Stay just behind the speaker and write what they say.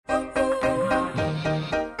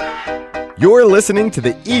You're listening to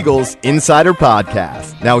the Eagles Insider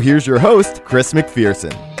Podcast. Now here's your host, Chris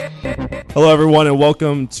McPherson. Hello, everyone, and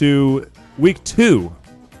welcome to Week 2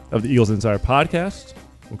 of the Eagles Insider Podcast.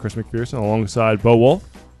 I'm Chris McPherson alongside Bo Wolf,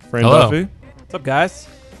 Fran Duffy. What's up, guys?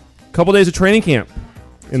 A couple days of training camp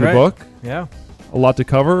in the book. Yeah. A lot to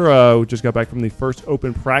cover. We just got back from the first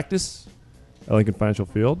open practice at Lincoln Financial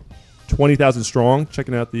Field. 20,000 strong,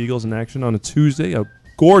 checking out the Eagles in action on a Tuesday, a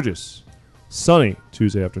gorgeous, sunny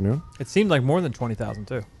Tuesday afternoon. It seemed like more than 20,000,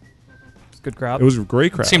 too. It's a good crowd. It was a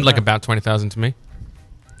great crowd. It seemed like about 20,000 to me.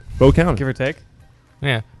 Bo County. Give or take.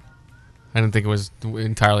 Yeah. I didn't think it was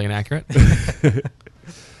entirely inaccurate.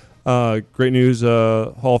 Great news,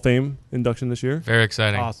 Hall of Fame induction this year. Very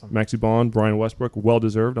exciting. Awesome. Maxie Bond, Brian Westbrook,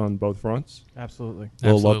 well-deserved on both fronts. Absolutely. A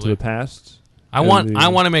little love to Absolutely. the past. I want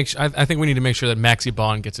to make sure. I think we need to make sure that Maxie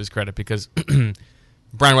Bond gets his credit because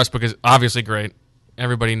Brian Westbrook is obviously great.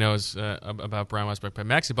 Everybody knows about Brian Westbrook, but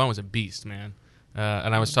Maxie Bond was a beast, man.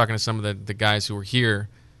 And I was talking to some of the guys who were here,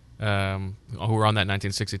 who were on that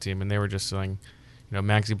 1960 team, and they were just saying,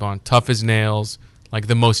 Maxie Bond, tough as nails, like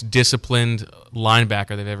the most disciplined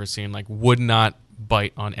linebacker they've ever seen, like would not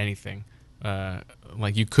bite on anything.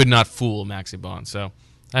 Like you could not fool Maxie Bond. So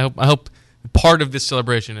I hope part of this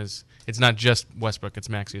celebration is it's not just Westbrook, it's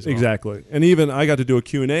Maxie as well. Exactly. And even I got to do a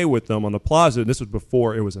Q&A with them on the plaza, and this was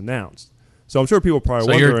before it was announced. So I'm sure people probably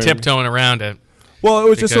So wondering. you're tiptoeing around it. Well, it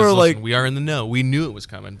was just sort of listen, like, we are in the know. We knew it was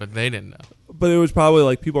coming, but they didn't know. but it was probably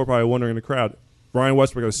like people are probably wondering in the crowd. Brian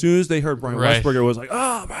Westbrook, as soon as they heard Brian Right. Westbrook, it was like,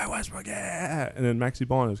 oh, Brian Westbrook, yeah. And then Maxie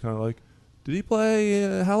Bond was kind of like, did he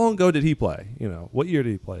play? How long ago did he play? What year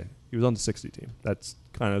did he play? He was on the 60 team. That's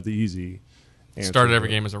kind of the easy answer. Started every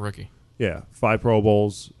game as a rookie. Yeah, 5 Pro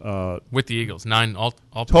Bowls. With the Eagles. 9 all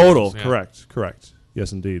Total, Pro Bowls, yeah. correct.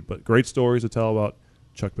 Yes, indeed. But great stories to tell about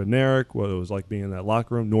Chuck Bednarik, what it was like being in that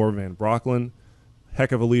locker room. Nora Van Brocklin,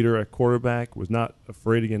 heck of a leader at quarterback, was not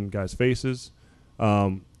afraid to get in guys' faces.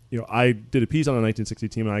 I did a piece on the 1960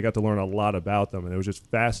 team, and I got to learn a lot about them. And it was just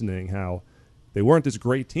fascinating how they weren't this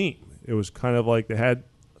great team. It was kind of like they had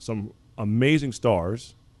some amazing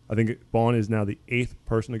stars. I think Bond is now the 8th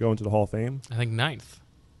person to go into the Hall of Fame. I think 9th.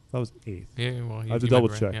 That was 8th. Yeah, well, I have to double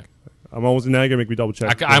check. Yeah. I'm almost now. You're gonna make me double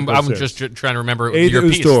check. I'm just trying to remember 8th your in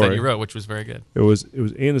the piece story. that you wrote, which was very good. It was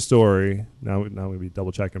in the story. Now I'm gonna be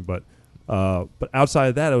double checking, but outside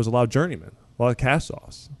of that, it was a lot of journeymen, a lot of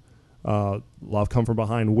cast-offs, a lot of come from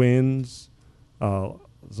behind wins.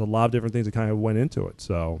 There's a lot of different things that kind of went into it.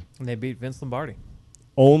 So And they beat Vince Lombardi.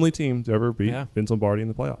 only team to ever beat Yeah. Vince Lombardi in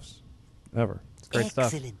the playoffs, ever. It's great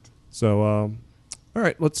stuff. So all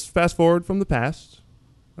right, let's fast forward from the past.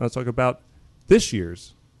 Let's talk about this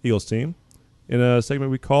year's Eagles team in a segment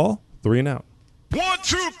we call 3 and Out. 1,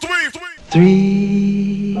 2, 3,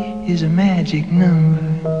 3. 3 is a magic number.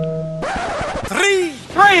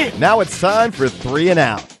 3. Now it's time for 3 and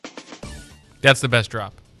Out. That's the best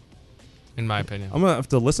drop, in my opinion. I'm gonna have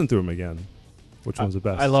to listen to them again. Which one's the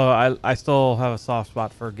best? I still have a soft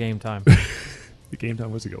spot for Game Time. The Game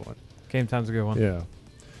Time was a good one. Game Time's a good one.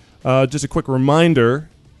 Yeah. Just a quick reminder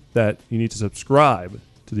that you need to subscribe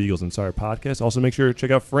to the Eagles Insider Podcast. Also, make sure to check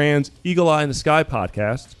out Fran's Eagle Eye in the Sky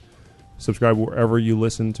podcast. Subscribe wherever you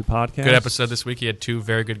listen to podcasts. Good episode this week. He had 2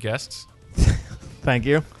 very good guests. Thank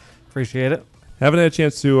you. Appreciate it. Haven't had a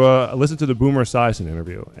chance to listen to the Boomer Esiason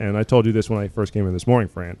interview, and I told you this when I first came in this morning,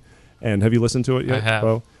 Fran. And have you listened to it yet? I have.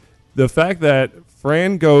 Bo? The fact that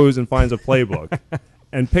Fran goes and finds a playbook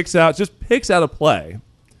and picks out a play,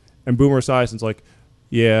 and Boomer Esiason's like,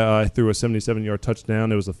 yeah, I threw a 77-yard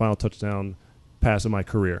touchdown. It was the final touchdown pass of my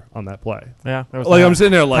career on that play. Yeah. That was Like, I'm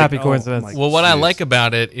sitting there like, happy oh, coincidence. my Well, what I jeez. like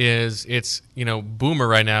about it is it's, Boomer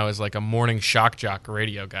right now is like a morning shock jock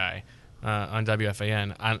radio guy on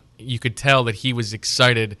WFAN. You could tell that he was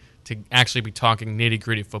excited to actually be talking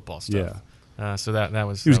nitty-gritty football stuff. Yeah. So that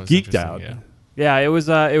was He was that geeked interesting, out. Yeah. Yeah, it was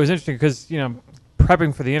interesting because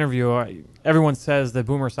prepping for the interview, everyone says that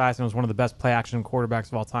Boomer Esiason was one of the best play-action quarterbacks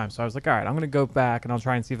of all time. So I was like, all right, I'm going to go back and I'll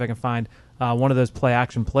try and see if I can find one of those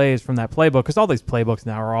play-action plays from that playbook because all these playbooks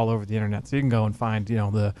now are all over the internet. So you can go and find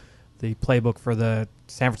the playbook for the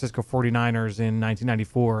San Francisco 49ers in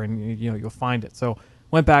 1994, and you'll find it. So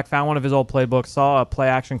went back, found one of his old playbooks, saw a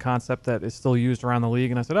play-action concept that is still used around the league,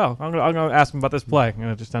 and I said, I'm going to ask him about this play. And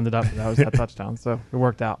it just ended up that was that touchdown. So it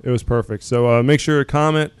worked out. It was perfect. So make sure to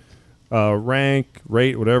comment, rank,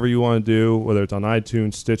 rate, whatever you want to do, whether it's on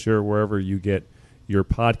iTunes, Stitcher, wherever you get your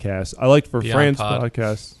podcasts. I liked for Beyond Fran's Pod.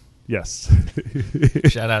 podcast. Yes.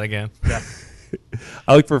 Shout out again.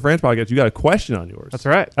 I like for Fran's podcast. You got a question on yours. That's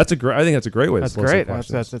right. I think that's a great way That's to solicit great.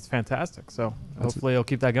 questions. That's fantastic. So hopefully you'll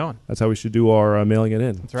keep that going. That's how we should do our mailing it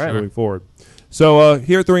in. That's right. Moving forward. So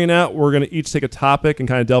here at 3 and Out, we're going to each take a topic and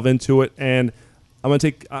kind of delve into it. And I'm going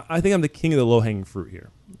to take. I think I'm the king of the low-hanging fruit here.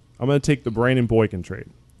 I'm going to take the Brandon Boykin trade.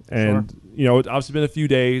 And it's obviously been a few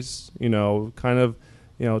days.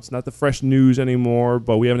 It's not the fresh news anymore,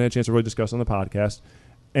 but we haven't had a chance to really discuss on the podcast.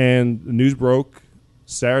 And the news broke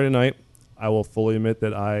Saturday night. I will fully admit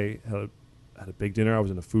that I had a big dinner. I was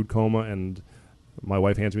in a food coma, and my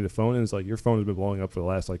wife hands me the phone and is like, "Your phone has been blowing up for the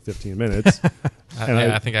last 15 minutes."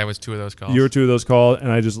 I think I was 2 of those calls. You were 2 of those calls,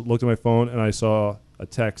 and I just looked at my phone and I saw a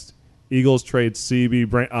text: Eagles trade CB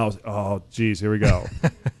Brand. Oh, geez, here we go.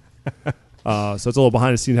 So it's a little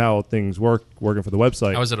behind the scenes how things working for the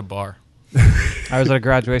website. I was at a bar. I was at a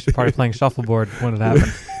graduation party playing shuffleboard when it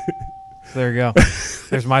happened. So there you go.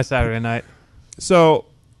 There's my Saturday night. So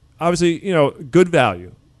obviously, good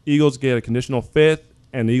value. Eagles get a conditional 5th,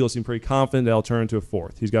 and the Eagles seem pretty confident they'll turn into a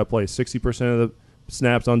 4th. He's got to play 60% of the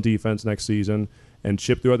snaps on defense next season, and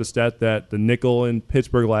Chip threw out the stat that the nickel in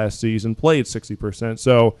Pittsburgh last season played 60%.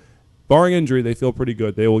 So barring injury, they feel pretty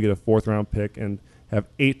good. They will get a 4th-round pick and have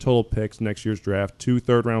 8 total picks next year's draft, 2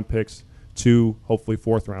 third-round picks, 2 hopefully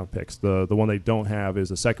 4th-round picks. The one they don't have is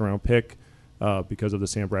a 2nd-round pick because of the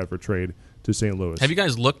Sam Bradford trade to St. Louis. Have you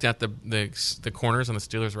guys looked at the corners on the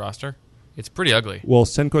Steelers roster? It's pretty ugly. Well,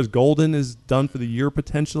 Senquez Golden is done for the year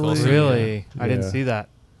potentially. Golden, Really? Yeah. I didn't see that.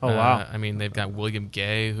 Oh, wow. I mean, they've got William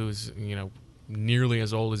Gay, who's nearly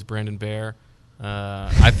as old as Brandon Bear.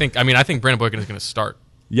 I think Brandon Boykin is going to start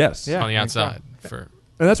Yes. Yeah. on the I think outside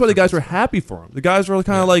And that's why the guys were happy for him. The guys were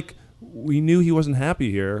kind of like, we knew he wasn't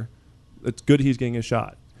happy here. It's good he's getting a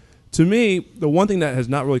shot. To me, the one thing that has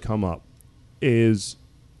not really come up is,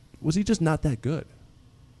 was he just not that good?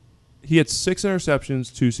 He had 6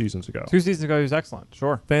 interceptions 2 seasons ago. 2 seasons ago, he was excellent.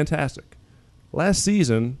 Sure. Fantastic. Last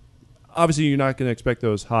season, obviously you're not going to expect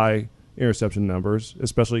those high interception numbers,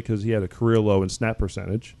 especially because he had a career low in snap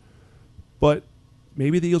percentage. But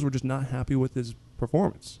maybe the Eagles were just not happy with his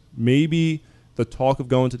performance. Maybe the talk of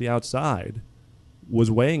going to the outside was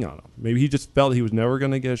weighing on him. Maybe he just felt he was never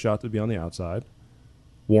going to get a shot to be on the outside,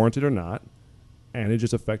 warranted or not, and it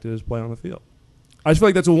just affected his play on the field. I just feel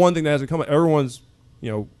like that's the one thing that hasn't come up. Everyone's,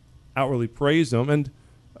 outwardly praised him. And,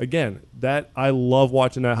 again, that I love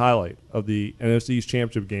watching that highlight of the NFC East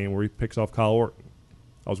Championship game where he picks off Kyle Orton.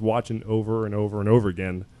 I was watching over and over and over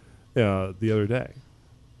again the other day.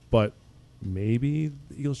 But maybe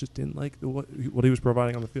the Eagles just didn't like what he was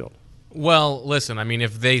providing on the field. Well, listen, I mean,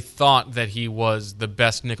 if they thought that he was the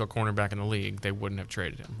best nickel cornerback in the league, they wouldn't have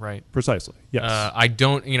traded him, right? Precisely. Yes. I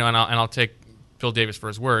don't, and I'll take Phil Davis for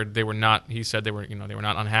his word. They were not. He said they were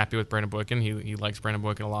not unhappy with Brandon Boykin. He likes Brandon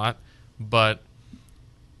Boykin a lot, but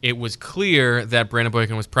it was clear that Brandon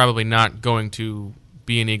Boykin was probably not going to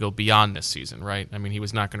be an Eagle beyond this season, right? I mean, he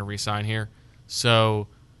was not going to re-sign here. So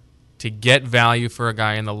to get value for a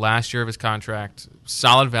guy in the last year of his contract,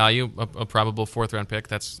 solid value, a probable 4th-round pick.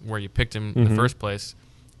 That's where you picked him in the first place.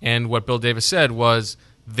 And what Bill Davis said was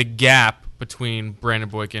the gap between Brandon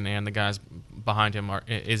Boykin and the guys behind him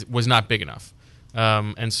was not big enough.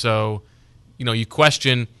 And so, you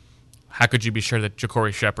question, how could you be sure that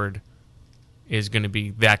Ja'Cory Shepherd is going to be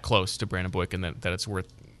that close to Brandon Boykin that it's worth,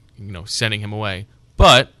 sending him away?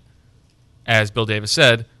 But, as Bill Davis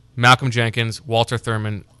said, Malcolm Jenkins, Walter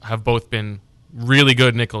Thurman have both been really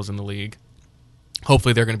good nickels in the league.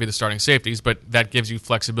 Hopefully they're going to be the starting safeties, but that gives you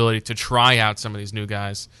flexibility to try out some of these new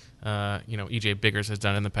guys. E.J. Biggers has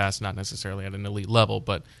done it in the past, not necessarily at an elite level,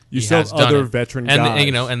 but you he still has have done other it. veteran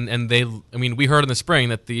and, guys. And they, we heard in the spring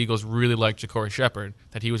that the Eagles really liked Ja'Cory Shepherd,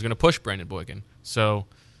 that he was going to push Brandon Boykin. So,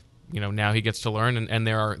 now he gets to learn, and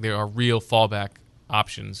there are real fallback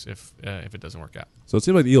options if it doesn't work out. So it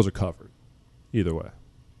seems like the Eagles are covered either way.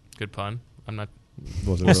 Good pun. I'm not. Wasn't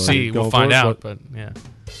We'll really see. going We'll find for it, out. But yeah,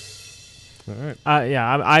 All right.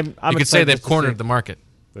 I'm you could say excited they've just to cornered see. the market.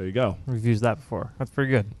 There you go. We've used that before. That's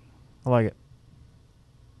pretty good. I like it.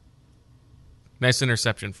 Nice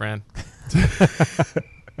interception, Fran.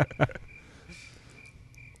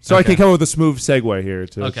 So I Okay. can come up with a smooth segue here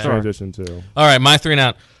to Okay. transition to. All right, my 3 and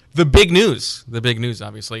out. The big news,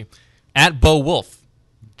 obviously, at Bo Wolf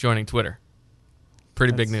joining Twitter.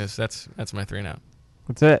 Pretty big news. That's my 3 and out.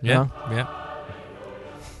 That's it. Yeah, huh? yeah.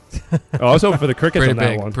 Oh, I was hoping for the crickets Pretty on that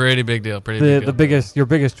big, one. pretty big deal. Pretty big The deal. your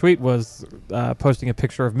biggest tweet was posting a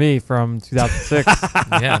picture of me from 2006.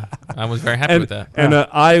 Yeah, I was very happy And, with that. and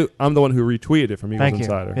I'm the one who retweeted it from Eagles Thank you.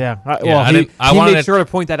 Insider. Yeah. I didn't- I he wanted made it- sure to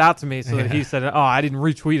point that out to me so that he said, "Oh, I didn't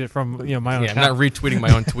retweet it from my own Yeah, I'm account." not retweeting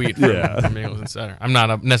my own tweet from, Yeah. from Eagles Insider. I'm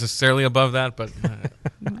not necessarily above that, but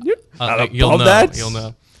not you'll above know. that? You'll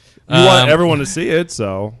know. You want everyone to see it,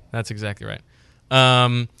 so That's exactly right.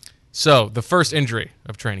 So the first injury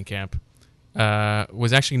of training camp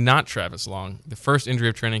was actually not Travis Long. The first injury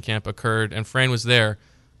of training camp occurred, and Fran was there,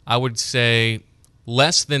 I would say,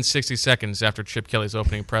 less than 60 seconds after Chip Kelly's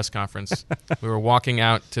opening press conference. We were walking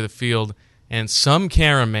out to the field, and some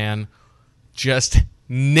cameraman just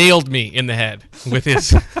nailed me in the head with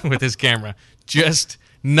his with his camera. Just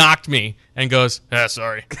knocked me and goes,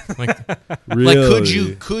 sorry. Like, Really?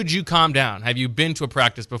 like, could you calm down? Have you been to a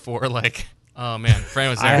practice before? Like, oh man, Fran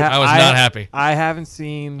was there. I was not happy. I haven't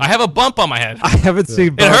seen. I have a bump on my head. I haven't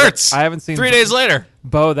seen. Bo, It hurts. I haven't seen 3 days later.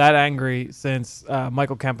 Bo that angry since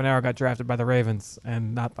Michael Campanaro got drafted by the Ravens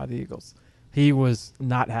and not by the Eagles. He was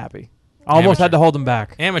not happy. Almost Amateur. had to hold him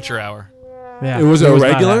back. Amateur hour. Yeah, It was he a not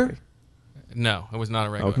regular? happy. No, it was not a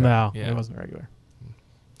regular. Okay. No, Yeah. it wasn't regular.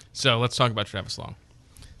 So let's talk about Travis Long,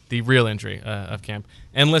 the real injury of camp.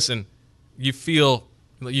 And listen, you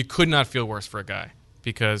could not feel worse for a guy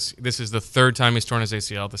because this is the third time he's torn his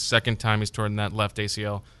ACL, the second time he's torn that left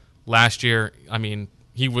ACL. Last year, I mean,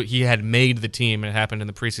 he had made the team, and it happened in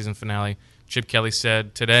the preseason finale. Chip Kelly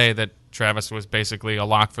said today that Travis was basically a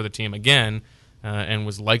lock for the team again and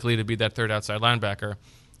was likely to be that third outside linebacker.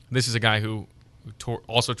 This is a guy who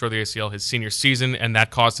also tore the ACL his senior season, and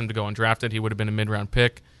that caused him to go undrafted. He would have been a mid-round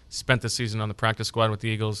pick. Spent the season on the practice squad with the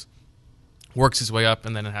Eagles, works his way up,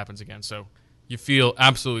 and then it happens again. So you feel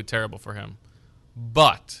absolutely terrible for him.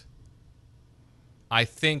 But I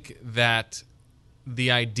think that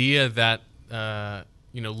the idea that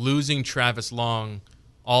losing Travis Long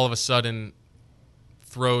all of a sudden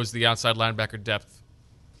throws the outside linebacker depth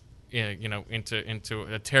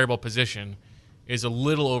into a terrible position is a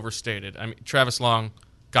little overstated. I mean, Travis Long,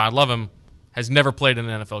 God love him, has never played in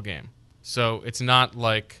an NFL game. So it's not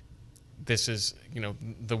like this is,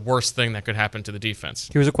 the worst thing that could happen to the defense.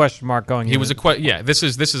 He was a question mark going. He was this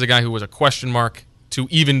is a guy who was a question mark to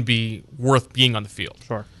even be worth being on the field.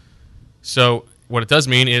 Sure. So what it does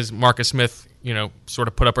mean is Marcus Smith, sort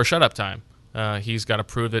of put up or shut up time. He's got to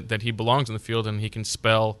prove that he belongs on the field and he can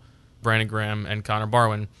spell Brandon Graham and Connor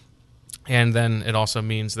Barwin. And then it also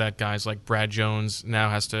means that guys like Brad Jones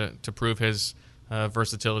now has to prove his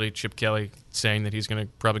versatility. Chip Kelly saying that he's going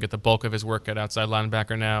to probably get the bulk of his work at outside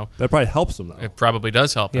linebacker now. That probably helps him, though. It probably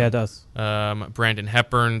does help him. Yeah, it does. Brandon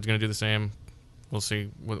Hepburn's going to do the same. We'll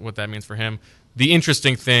see what that means for him. The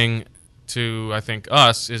interesting thing to, I think,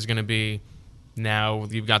 us is going to be now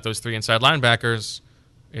you've got those three inside linebackers.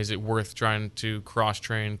 Is it worth trying to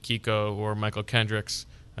cross-train Kiko or Michael Kendricks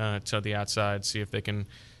to the outside, see if they can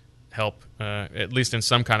help, at least in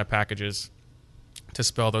some kind of packages, to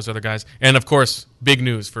spell those other guys? And, of course, big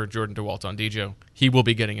news for Jordan DeWalt on DJ. He will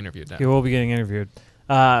be getting interviewed now. He will be getting interviewed.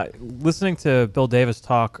 Listening to Bill Davis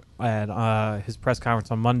talk at his press conference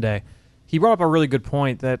on Monday, he brought up a really good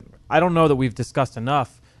point that I don't know that we've discussed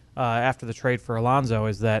enough after the trade for Alonso,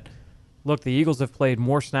 is that, look, the Eagles have played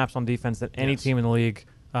more snaps on defense than any team in the league.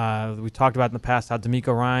 We talked about in the past how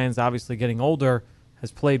D'Amico Ryans, obviously getting older,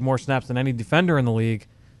 has played more snaps than any defender in the league.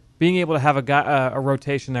 Being able to have a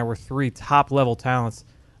rotation there with three top-level talents,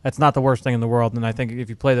 that's not the worst thing in the world. And I think if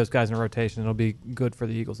you play those guys in a rotation, it'll be good for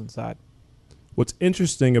the Eagles inside. What's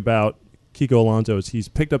interesting about Kiko Alonso is he's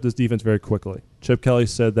picked up this defense very quickly. Chip Kelly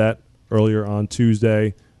said that earlier on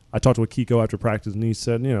Tuesday. I talked with Kiko after practice, and he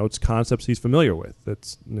said, it's concepts he's familiar with.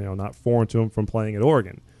 That's not foreign to him from playing at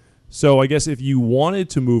Oregon. So I guess if you wanted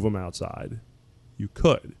to move him outside, you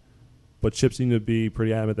could. But Chip seemed to be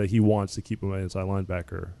pretty adamant that he wants to keep him an inside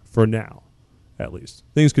linebacker for now, at least.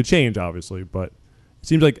 Things could change, obviously, but it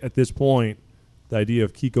seems like at this point, the idea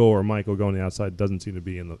of Kiko or Michael going the outside doesn't seem to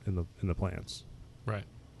be in the plans. Right.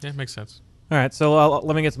 Yeah, makes sense. All right, so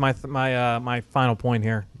let me get to my final point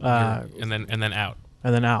here. And then out.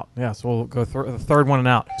 And then out. Yeah, so we'll go the third one and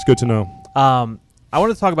out. It's good to know. I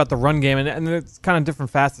want to talk about the run game, and it's kind of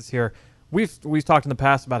different facets here. We've talked in the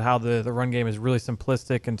past about how the run game is really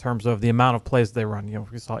simplistic in terms of the amount of plays they run.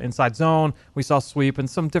 We saw inside zone, we saw sweep, and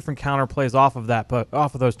some different counter plays off of that, but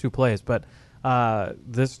off of those two plays. But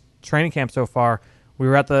this training camp so far, we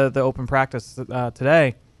were at the open practice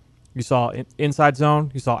today. You saw inside zone,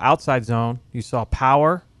 you saw outside zone, you saw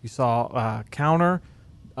power, you saw counter.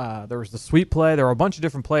 There was the sweep play. There were a bunch of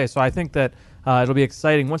different plays. So I think that it'll be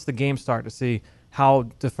exciting once the games start to see how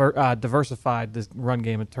diversified this run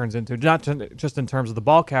game it turns into, not just in terms of the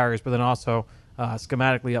ball carriers, but then also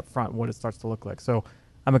schematically up front, what it starts to look like. So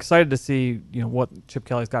I'm excited to see what Chip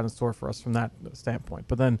Kelly's got in store for us from that standpoint.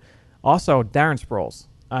 But then also Darren Sproles.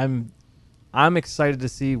 I'm excited to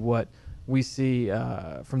see what we see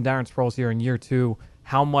from Darren Sproles here in year two,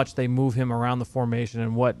 how much they move him around the formation,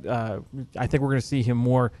 and what I think we're going to see him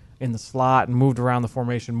more in the slot and moved around the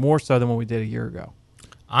formation more so than what we did a year ago.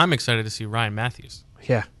 I'm excited to see Ryan Matthews.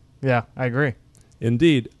 Yeah, I agree.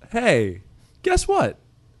 Indeed. Hey, Guess what?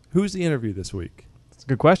 Who's the interview this week? It's a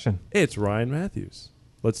good question. It's Ryan Matthews.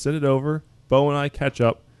 Let's send it over. Bo and I catch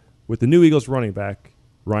up with the new Eagles running back,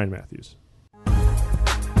 Ryan Matthews.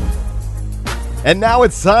 And now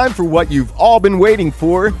it's time for what you've all been waiting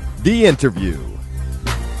for, the interview.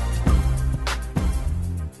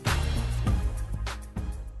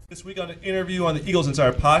 This week on the interview on the Eagles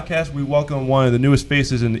Insider Podcast, we welcome one of the newest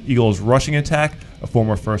faces in the Eagles rushing attack, a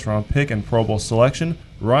former first-round pick and Pro Bowl selection,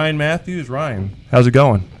 Ryan Matthews. Ryan, how's it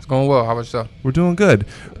going? It's going well. How about yourself? We're doing good.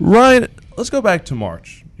 Ryan, let's go back to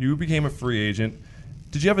March. You became a free agent.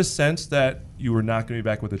 Did you have a sense that you were not going to be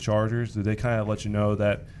back with the Chargers? Did they kind of let you know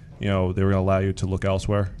that they were going to allow you to look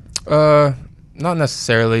elsewhere? Not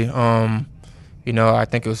necessarily. I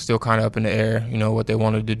think it was still kind of up in the air, what they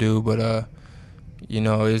wanted to do, but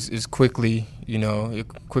it's quickly, it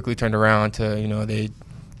quickly turned around to,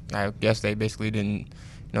 I guess they basically didn't,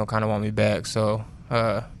 kind of want me back. So,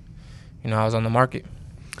 I was on the market.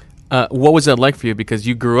 What was that like for you? Because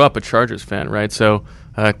you grew up a Chargers fan, right? So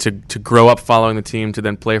to grow up following the team, to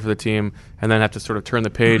then play for the team, and then have to sort of turn the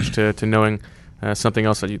page to knowing something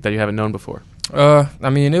else that you haven't known before.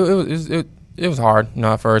 It was hard,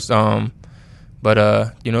 at first. But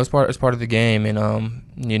it's part of the game, and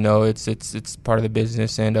it's part of the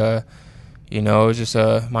business, and it was just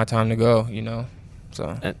my time to go,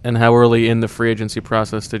 So. And how early in the free agency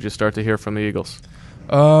process did you start to hear from the Eagles?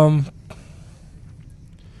 I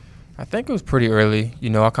think it was pretty early.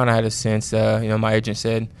 I kind of had a sense. My agent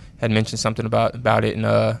had mentioned something about it,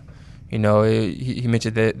 and he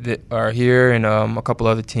mentioned that are here and a couple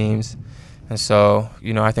other teams, and so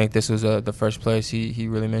I think this was the first place he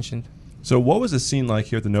really mentioned. So what was the scene like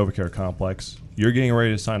here at the NovaCare complex? You're getting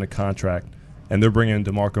ready to sign a contract, and they're bringing in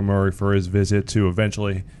DeMarco Murray for his visit to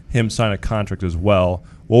eventually him sign a contract as well.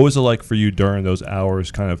 What was it like for you during those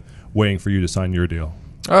hours, kind of waiting for you to sign your deal?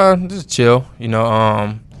 Just chill.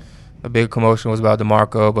 A big commotion was about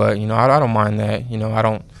DeMarco, but I don't mind that. I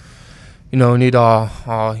don't need all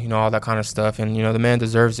that kind of stuff. And the man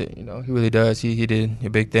deserves it. He really does. He did a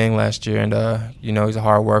big thing last year, and he's a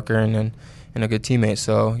hard worker and a good teammate.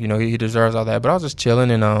 So he deserves all that. But I was just chilling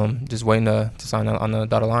and just waiting to sign on the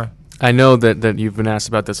dotted line. I know that you've been asked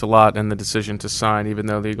about this a lot and the decision to sign, even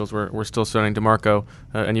though the Eagles were still signing DeMarco,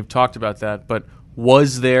 and you've talked about that. But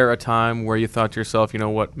was there a time where you thought to yourself,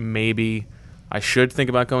 maybe I should think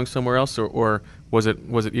about going somewhere else, or was it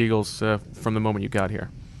Eagles from the moment you got here?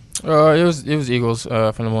 It was Eagles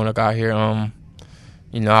from the moment I got here. I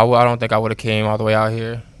don't think I would have came all the way out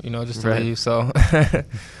here, just to leave. So,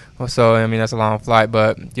 that's a long flight.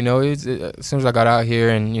 But as soon as I got out here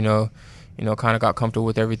and kind of got comfortable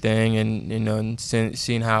with everything, and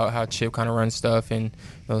seeing how Chip kind of runs stuff and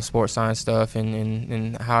sports science stuff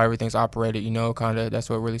and how everything's operated, kind of that's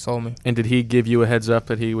what really sold me. And did he give you a heads up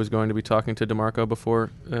that he was going to be talking to DeMarco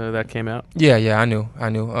before that came out? Yeah, I knew.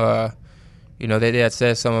 They had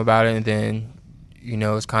said something about it, and then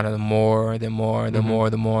it's kind of the more, then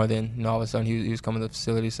all of a sudden he was coming to the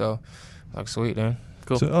facility. So like, sweet, man.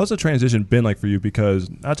 Cool. So how's the transition been like for you? Because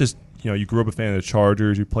not just you grew up a fan of the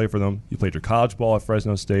Chargers, you played for them, you played your college ball at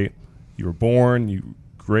Fresno State, you were born,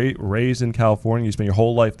 raised in California, you spent your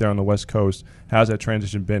whole life there on the West Coast. How's that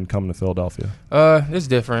transition been coming to Philadelphia? It's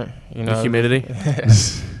different. The humidity?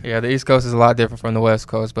 Yeah, the East Coast is a lot different from the West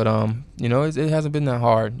Coast, but it hasn't been that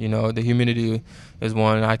hard. The humidity is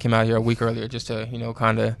one. I came out here a week earlier just to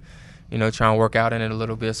kind of try and work out in it a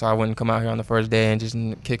little bit, so I wouldn't come out here on the first day and just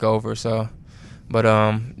kick over. So. But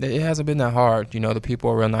it hasn't been that hard. The people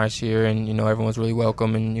are real nice here, and everyone's really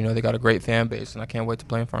welcome, and they got a great fan base, and I can't wait to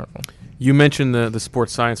play in front of them. You mentioned the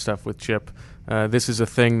sports science stuff with Chip. This is a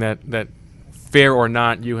thing that fair or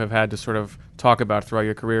not you have had to sort of talk about throughout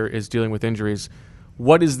your career, is dealing with injuries.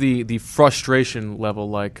 What is the frustration level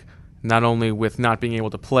like, not only with not being able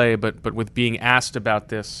to play, but with being asked about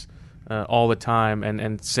this all the time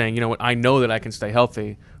and saying, I know that I can stay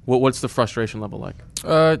healthy. What's the frustration level like?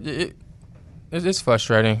 It's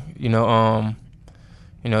frustrating, throughout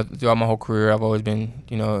my whole career, I've always been,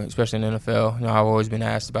 especially in the NFL, I've always been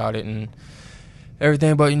asked about it and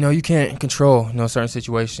everything, but, you can't control, certain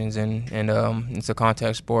situations, and it's a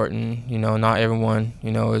contact sport, and, not everyone,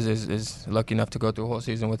 is lucky enough to go through a whole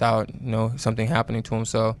season without, something happening to them.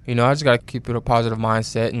 So, I just got to keep it a positive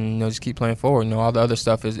mindset and, just keep playing forward. All the other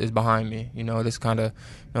stuff is behind me. This kind of,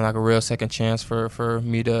 like a real second chance for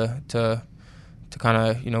me to kind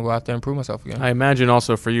of go out there and prove myself again. I imagine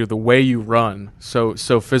also for you, the way you run, so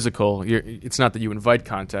physical. It's not that you invite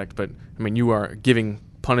contact, but you are giving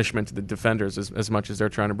punishment to the defenders as much as they're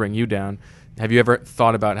trying to bring you down. Have you ever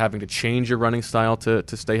thought about having to change your running style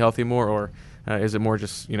to stay healthy more, or is it more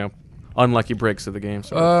just unlucky breaks of the game?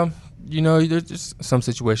 there's just some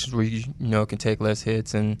situations where you can take less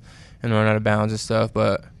hits and run out of bounds and stuff,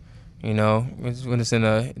 but when it's in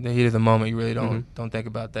the heat of the moment, you really don't think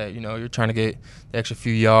about that. You're trying to get the extra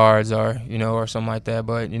few yards or something like that.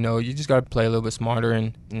 But you just got to play a little bit smarter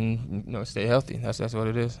and stay healthy. That's what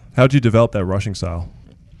it is. How'd you develop that rushing style?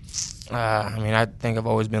 I think I've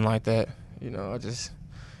always been like that. Just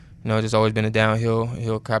always been a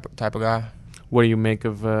downhill type of guy. What do you make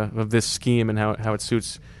of this scheme and how it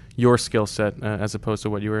suits your skill set as opposed to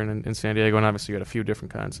what you were in San Diego? And obviously you had a few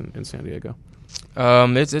different kinds in San Diego.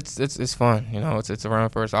 It's fun. It's a run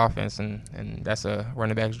first offense, and that's a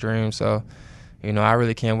running back's dream. So, I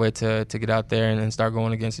really can't wait to get out there and start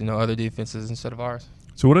going against other defenses instead of ours.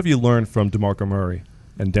 So, what have you learned from DeMarco Murray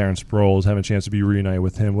and Darren Sproles? Having a chance to be reunited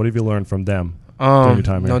with him, what have you learned from them during your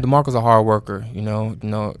time here? DeMarco's a hard worker. In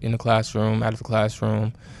the classroom, out of the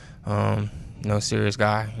classroom, serious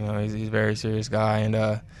guy. He's a very serious guy,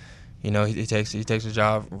 and he takes his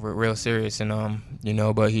job real serious, and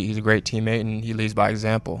but he's a great teammate and he leads by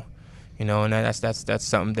example, and that's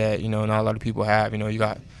something that not a lot of people have. You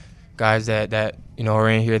got guys that are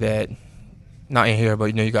in here that not in here,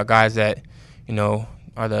 but you got guys that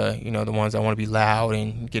are the ones that want to be loud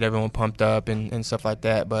and get everyone pumped up and stuff like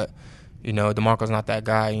that. But DeMarco's not that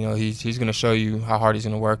guy. He's going to show you how hard he's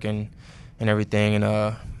going to work and everything,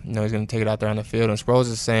 and he's going to take it out there on the field. And Sproles is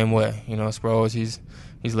the same way. Sproles, he's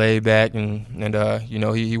laid back and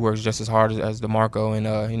he works just as hard as DeMarco,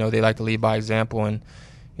 and they like to lead by example, and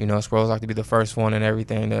Sproles like to be the first one and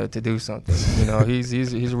everything to do something. He's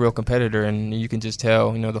a real competitor, and you can just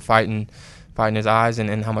tell the fight in his eyes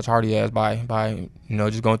and how much heart he has by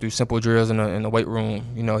just going through simple drills in the weight room.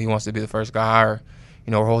 He wants to be the first guy, or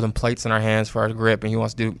we're holding plates in our hands for our grip, and he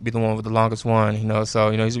wants to be the one with the longest one.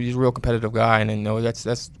 So he's a real competitive guy, and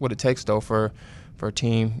that's what it takes though for a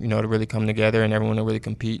team, to really come together and everyone to really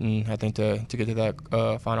compete, and I think to get to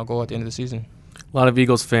that final goal at the end of the season. A lot of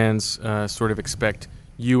Eagles fans sort of expect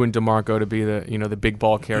you and DeMarco to be the big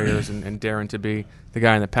ball carriers and Darren to be the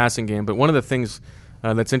guy in the passing game. But one of the things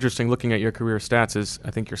that's interesting looking at your career stats is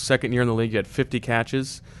I think your second year in the league you had 50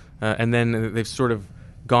 catches, and then they've sort of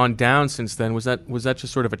gone down since then. Was that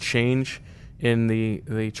just sort of a change in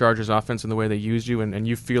the Chargers offense and the way they used you, and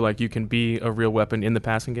you feel like you can be a real weapon in the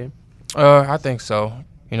passing game? I think so.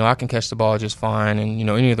 I can catch the ball just fine, and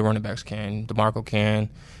any of the running backs can. DeMarco can,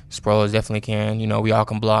 Sproles definitely can. We all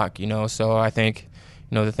can block. So I think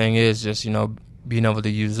the thing is just being able to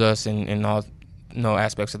use us in all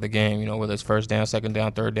aspects of the game. Whether it's first down, second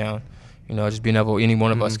down, third down. Just being able, any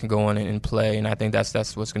one of us can go in and play, and I think that's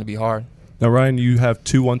what's going to be hard. Now, Ryan, you have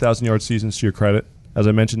 2 1,000-yard seasons to your credit. As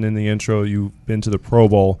I mentioned in the intro, you've been to the Pro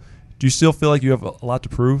Bowl. Do you still feel like you have a lot to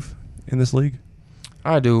prove in this league?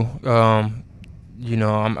 I do. I'm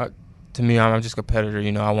just a competitor.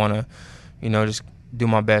 I want to, just do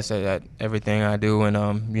my best at everything I do. And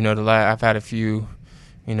I've had a few,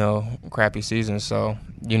 crappy seasons. So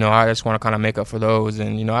I just want to kind of make up for those.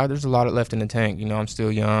 And there's a lot left in the tank. I'm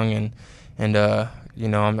still young and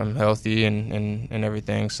I'm healthy and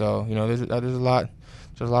everything. So there's a lot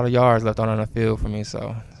of yards left on the field for me.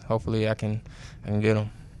 So hopefully I can get them.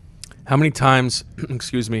 How many times,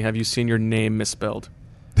 have you seen your name misspelled?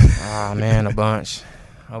 Oh, man, a bunch.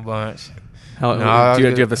 Do you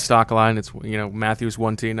have the stock line? It's Matthews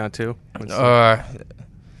 1T, not 2.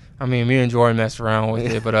 Me and Jordan messed around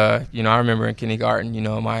with it, but I remember in kindergarten,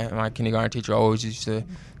 my kindergarten teacher always used to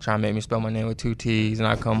try and make me spell my name with 2 T's, and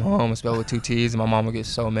I come home and spell with 2 T's, and my mom would get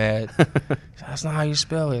so mad. That's not how you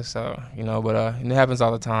spell it, so but it happens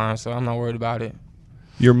all the time, so I'm not worried about it.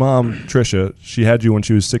 Your mom, Tricia, she had you when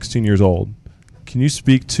she was 16 years old. Can you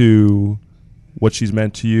speak to what she's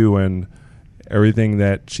meant to you and everything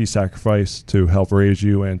that she sacrificed to help raise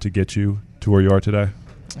you and to get you to where you are today?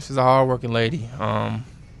 She's a hard-working lady.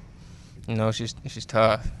 She's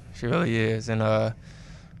tough. She really is, and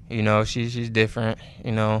she's different.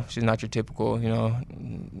 She's not your typical,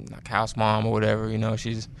 like house mom or whatever.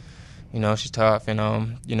 She's tough,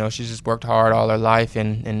 and she's just worked hard all her life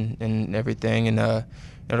and everything, and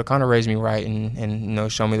to kind of raise me right and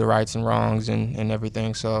show me the rights and wrongs and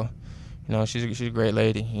everything. So, she's a great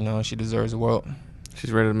lady. She deserves the world.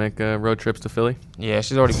 She's ready to make road trips to Philly? Yeah,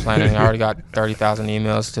 she's already planning. I already got 30,000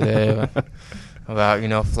 emails today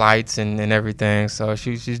about flights and everything. So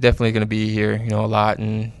she's definitely going to be here, a lot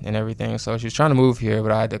and everything. So she was trying to move here,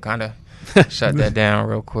 but I had to kind of shut that down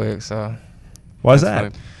real quick. So why is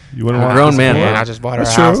that? You wouldn't want a grown man. I just bought her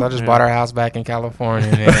house. I just bought her house back in California,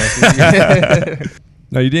 man.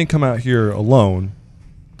 Now, you didn't come out here alone.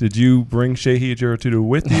 Did you bring Shehi Juratutu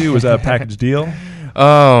with you? Was that a package deal?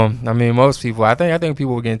 Most people. I think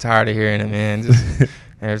people were getting tired of hearing it, man.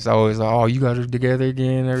 And it's always like, oh, you got it together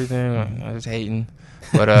again and everything. I was hating.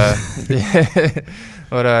 But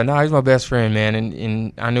no, he's my best friend, man.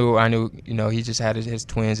 And I knew, he just had his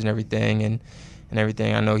twins and everything and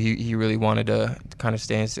everything. I know he really wanted to kind of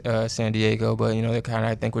stay in San Diego, but, they kind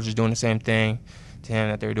of, I think, were just doing the same thing to him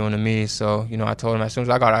that they were doing to me. So, I told him as soon as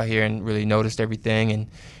I got out here and really noticed everything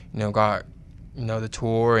and, got, the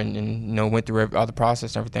tour and went through all the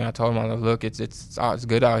process and everything, I told him, I was like, look, it's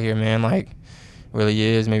good out here, man. Like, really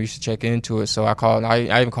is. Maybe you should check into it. So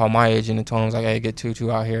I even called my agent and told him, I was like, hey, get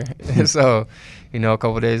Tutu out here. So, a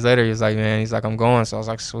couple of days later, he's like, I'm going. So I was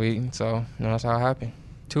like, sweet. So, that's how it happened.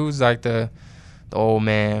 Tu's like the old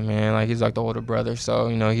man, Like, he's like the older brother. So,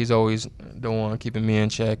 he's always the one keeping me in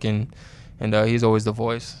check, and he's always the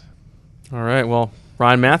voice. All right. Well,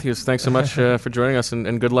 Ryan Matthews, thanks so much for joining us,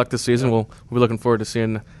 and good luck this season. We'll be looking forward to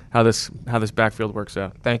seeing how this backfield works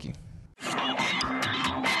out. Thank you.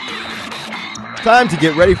 Time to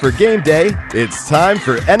get ready for game day. It's time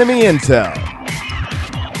for Enemy Intel.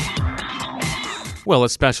 Well, a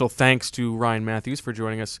special thanks to Ryan Matthews for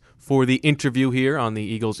joining us for the interview here on the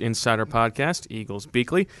Eagles Insider Podcast, Eagles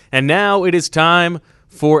Beakley. And now it is time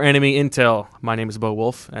for Enemy Intel. My name is Bo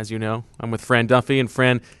Wolf, as you know. I'm with Fran Duffy. And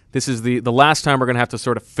Fran, this is the last time we're going to have to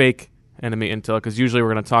sort of fake Enemy Intel, because usually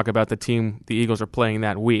we're going to talk about the team the Eagles are playing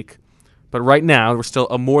that week. But right now, we're still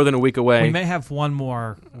more than a week away. We may have one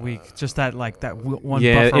more week, just that one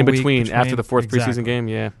yeah, buffer in week between after the fourth exactly. preseason game.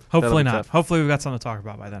 Yeah, hopefully not. Tough. Hopefully we've got something to talk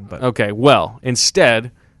about by then. But okay, well,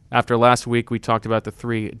 instead, after last week, we talked about the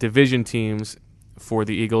 3 division teams for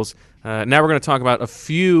the Eagles. Now we're going to talk about a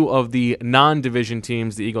few of the non-division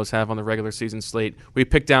teams the Eagles have on the regular season slate. We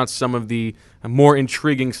picked out some of the more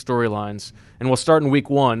intriguing storylines, and we'll start in week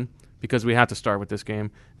 1 because we have to start with this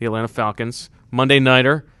game. The Atlanta Falcons, Monday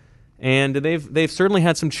Nighter. And they've certainly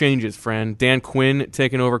had some changes, Fran. Dan Quinn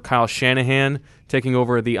taking over Kyle Shanahan, taking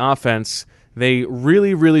over the offense. They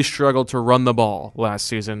really, really struggled to run the ball last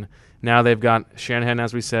season. Now they've got Shanahan,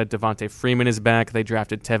 as we said. Devontae Freeman is back. They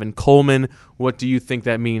drafted Tevin Coleman. What do you think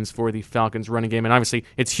that means for the Falcons' running game? And obviously,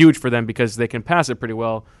 it's huge for them because they can pass it pretty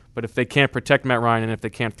well. But if they can't protect Matt Ryan and if they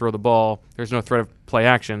can't throw the ball, there's no threat of play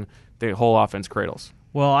action. The whole offense cradles.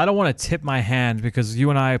 Well, I don't want to tip my hand because you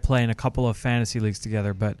and I play in a couple of fantasy leagues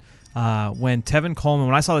together, but when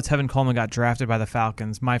I saw that Tevin Coleman got drafted by the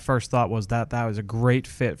Falcons, my first thought was that was a great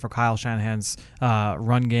fit for Kyle Shanahan's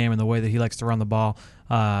run game and the way that he likes to run the ball.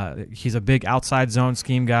 He's a big outside zone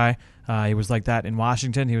scheme guy. He was like that in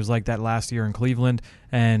Washington. He was like that last year in Cleveland.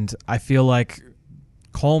 And I feel like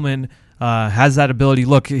Coleman has that ability.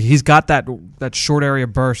 Look, he's got that short area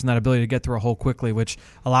burst and that ability to get through a hole quickly, which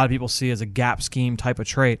a lot of people see as a gap scheme type of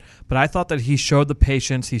trait. But I thought that he showed the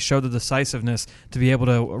patience, he showed the decisiveness to be able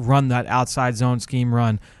to run that outside zone scheme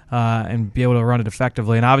run and be able to run it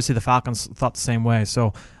effectively. And obviously the Falcons thought the same way.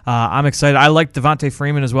 So I'm excited. I like Devontae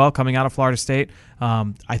Freeman as well coming out of Florida State.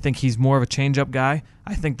 I think he's more of a change-up guy.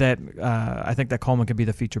 I think that Coleman could be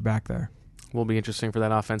the feature back there. Will be interesting for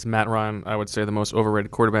that offense. Matt Ryan, I would say, the most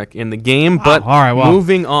overrated quarterback in the game. But all right, well,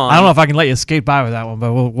 moving on. I don't know if I can let you skate by with that one,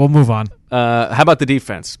 but we'll move on. How about the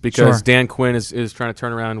defense? Because Sure. Dan Quinn is trying to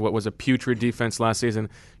turn around what was a putrid defense last season.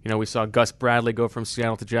 We saw Gus Bradley go from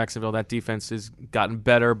Seattle to Jacksonville. That defense has gotten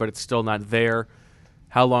better, but it's still not there.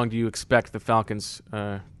 How long do you expect the Falcons'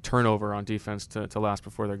 turnover on defense to last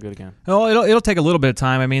before they're good again? Well, it'll take a little bit of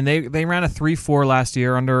time. I mean, they ran a 3-4 last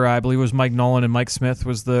year under I believe it was Mike Nolan, and Mike Smith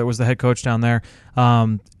was the head coach down there.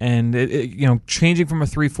 And changing from a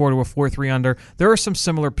 3-4 to a 4-3 under, there are some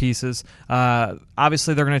similar pieces.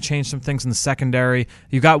 Obviously, they're going to change some things in the secondary.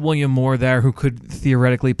 You got William Moore there, who could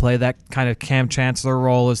theoretically play that kind of Cam Chancellor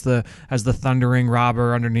role as the thundering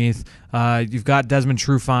robber underneath. You've got Desmond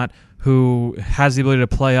Trufant, who has the ability to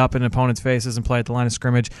play up in opponents' faces and play at the line of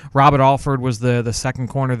scrimmage. Robert Alford was the second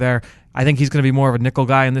corner there. I think he's going to be more of a nickel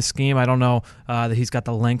guy in this scheme. I don't know that he's got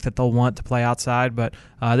the length that they'll want to play outside, but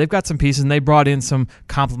they've got some pieces, and they brought in some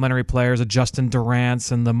complementary players, a Justin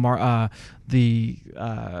Durance and the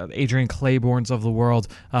Adrian Claibornes of the world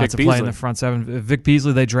to play in the front seven. Vic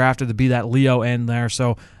Beasley they drafted to be that Leo end there,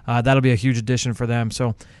 so that'll be a huge addition for them.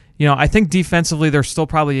 So, I think defensively they're still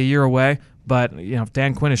probably a year away. But,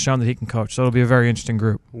 Dan Quinn has shown that he can coach, so it'll be a very interesting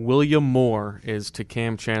group. William Moore is to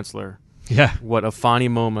Cam Chancellor what Afani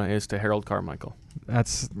Moma is to Harold Carmichael.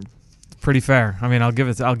 That's pretty fair. I mean, I'll give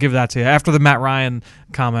that to you. After the Matt Ryan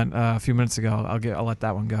comment a few minutes ago, I'll let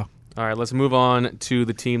that one go. All right, let's move on to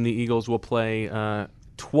the team the Eagles will play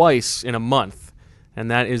twice in a month, and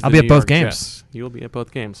that is the I'll be New at both York games. Jets. You will be at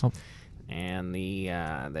both games. Oh. And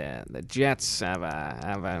the Jets have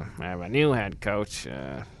a new head coach,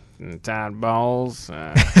 Todd Bowles.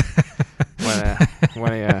 What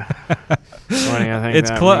do you think It's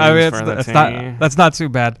that close. I mean, means for the it's team? not. That's not too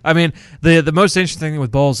bad. I mean, the most interesting thing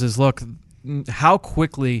with Bowles is look how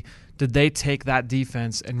quickly did they take that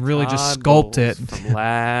defense and really just Todd sculpt Bowles it. from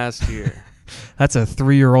last year. That's a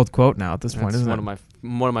 3-year-old quote now at this point, That's isn't one it?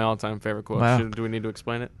 of my all-time favorite quotes. Wow. Do we need to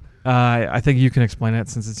explain it? I think you can explain it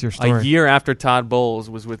since it's your story. A year after Todd Bowles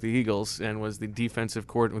was with the Eagles and was the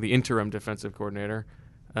the interim defensive coordinator,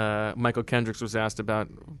 Michael Kendricks was asked about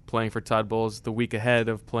playing for Todd Bowles the week ahead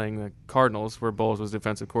of playing the Cardinals, where Bowles was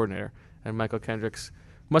defensive coordinator. And Michael Kendricks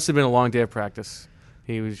must have been a long day of practice.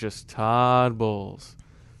 He was just Todd Bowles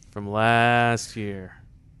from last year.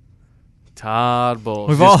 Todd Bowles.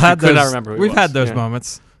 We've Just all had could those. not remember who he We've was. had those Yeah.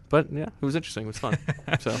 moments. But yeah, it was interesting. It was fun.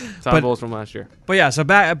 So Todd But- Bowles from last year. But yeah, so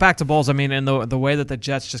back to Bowles. I mean, and the way that the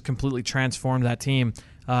Jets just completely transformed that team.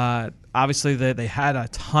 Obviously, they had a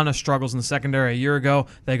ton of struggles in the secondary a year ago.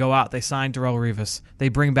 They go out, they sign Darrelle Revis. They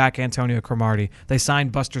bring back Antonio Cromartie. They sign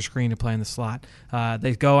Buster Skrine to play in the slot.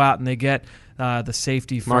 They go out and they get the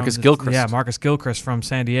safety from Marcus Gilchrist. Yeah, Marcus Gilchrist from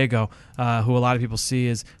San Diego, who a lot of people see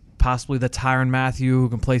as possibly the Tyrann Mathieu who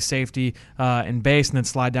can play safety in base and then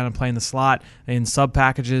slide down and play in the slot in sub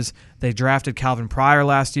packages. They drafted Calvin Pryor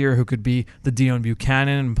last year, who could be the Dion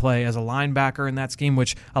Buchanan and play as a linebacker in that scheme,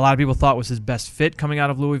 which a lot of people thought was his best fit coming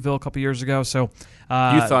out of Louisville a couple years ago. So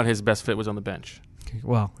You thought his best fit was on the bench.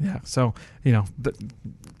 well, yeah. So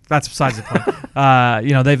that's besides the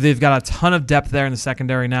point. They've got a ton of depth there in the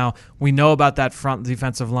secondary now. We know about that front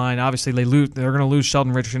defensive line. Obviously, they're going to lose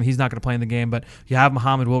Sheldon Richardson. He's not going to play in the game, but you have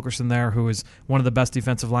Muhammad Wilkerson there, who is one of the best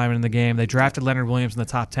defensive linemen in the game. They drafted Leonard Williams in the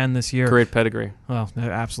top 10 this year. Great pedigree. Well,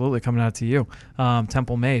 absolutely coming out to you,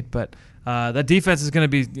 Temple made, but. That defense is going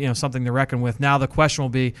to be something to reckon with. Now the question will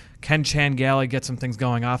be, can Chan Gailey get some things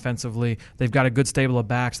going offensively? They've got a good stable of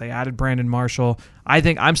backs. They added Brandon Marshall. I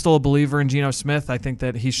think I'm still a believer in Geno Smith. I think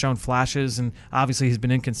that he's shown flashes, and obviously he's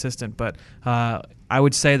been inconsistent. But I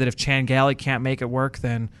would say that if Chan Gailey can't make it work,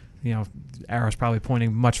 then arrow's probably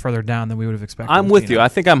pointing much further down than we would have expected. I'm with Geno. you. I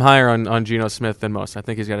think I'm higher on Geno Smith than most. I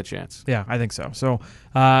think he's got a chance. Yeah, I think so. So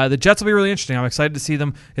the Jets will be really interesting. I'm excited to see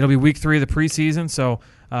them. It'll be week 3 of the preseason, so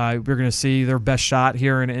we're going to see their best shot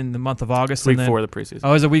here in the month of August. Week 4 of the preseason.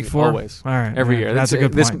 Oh, is it week 4? Always. All right. Every yeah, year. That's a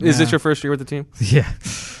good point. Is this your first year with the team? Yeah.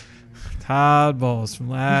 Todd Bowles from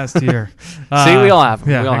last year. See, we all have them.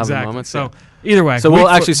 Yeah, We all have the exactly. moments, So yeah. either way. So week we'll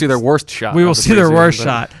four- actually see their worst shot. We will of the see their preseason, worst but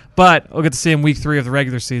shot. But we'll get to see him week 3 of the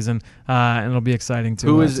regular season, and it'll be exciting to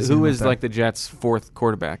Who to see him is up there. like the Jets' 4th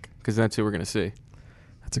quarterback? Because that's who we're going to see.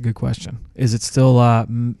 That's a good question. Is it still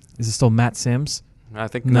Matt Sims? I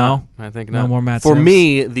think No. not. I think No not. more Matt For Sims?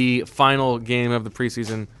 me, the final game of the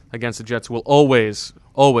preseason against the Jets will always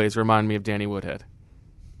remind me of Danny Woodhead.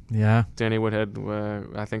 Yeah. Danny Woodhead,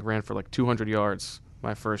 I think, ran for like 200 yards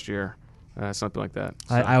my first year, something like that.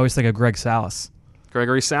 So. I always think of Greg Salas.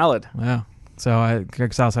 Gregory Salad. Yeah. So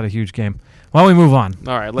Greg Salas had a huge game. Why don't we move on?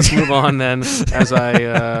 All right, let's move on then. As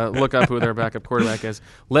I look up who their backup quarterback is,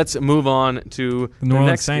 let's move on to The New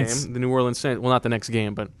Orleans next Saints. game. The New Orleans Saints. Well, not the next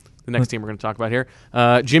game, but the next team we're going to talk about here.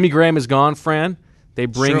 Jimmy Graham is gone, Fran. They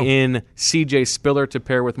bring True. in C.J. Spiller to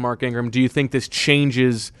pair with Mark Ingram. Do you think this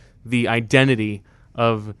changes the identity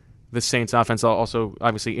of the Saints offense? Also,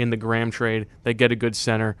 obviously, in the Graham trade, they get a good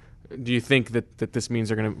center. Do you think that this means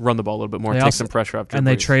they're going to run the ball a little bit more, They take also- some pressure off Drew And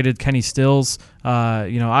they Brees? traded Kenny Stills.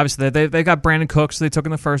 Obviously they got Brandon Cooks. They took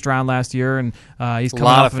in the first round last year, and he's coming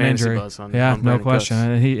lot off of an fantasy injury. buzz on no Brandon question.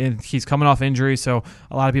 Cooks. And he's coming off injury, so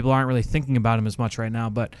a lot of people aren't really thinking about him as much right now.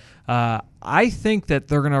 But I think that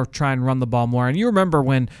they're going to try and run the ball more. And you remember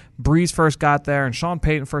when Breeze first got there and Sean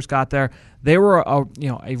Payton first got there, they were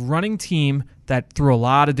a running team that threw a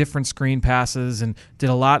lot of different screen passes and did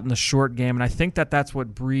a lot in the short game. And I think that that's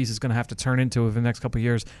what Breeze is going to have to turn into over the next couple of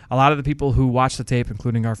years. A lot of the people who watch the tape,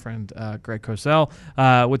 including our friend Greg Cosell,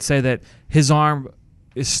 would say that his arm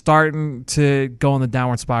is starting to go in the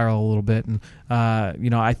downward spiral a little bit. And,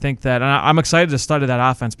 I think that I'm excited to study that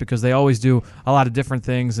offense because they always do a lot of different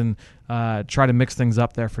things and try to mix things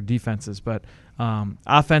up there for defenses. But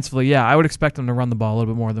offensively, yeah, I would expect them to run the ball a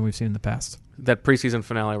little bit more than we've seen in the past. That preseason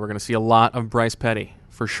finale, we're going to see a lot of Bryce Petty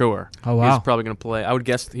for sure. Oh, wow. He's probably going to play. I would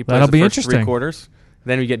guess he plays That'll the be first 3 interesting. quarters.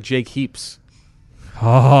 Then we get Jake Heaps.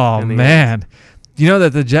 Oh, In the man. You know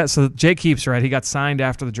that the Jets, so Jake Heaps, right? He got signed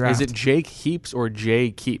after the draft. Is it Jake Heaps or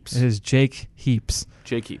Jay Keeps? It is Jake Heaps.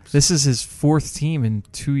 Jake Heaps. This is his 4th team in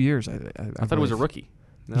 2 years. I thought it was a believe. rookie.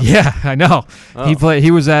 No? Yeah, I know. Oh.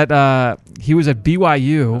 He was at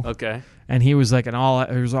BYU. Okay. And he was like he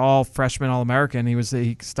was all freshman All-American.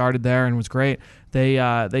 He started there and was great.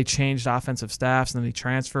 They changed offensive staffs and then he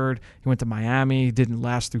transferred. He went to Miami. He didn't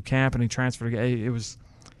last through camp and he transferred. It was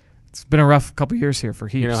it's been a rough couple years here for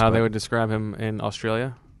Heaps. You know how but- they would describe him in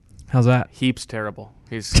Australia? How's that? Heaps terrible.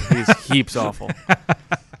 He's heaps awful.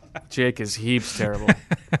 Jake is heaps terrible.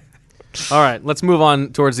 All right, let's move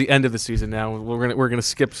on towards the end of the season now. We're gonna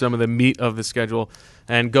skip some of the meat of the schedule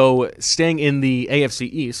and go staying in the AFC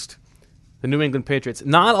East. The New England Patriots.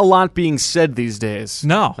 Not a lot being said these days.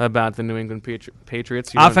 No. About the New England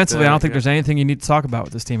Patriots. Offensively, I don't think there's anything you need to talk about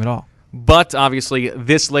with this team at all. But obviously,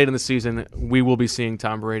 this late in the season, we will be seeing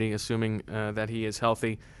Tom Brady, assuming that he is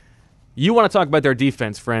healthy. You want to talk about their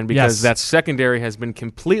defense, friend, because that secondary has been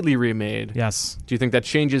completely remade. Yes. Do you think that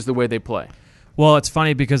changes the way they play? Well, it's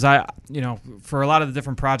funny because for a lot of the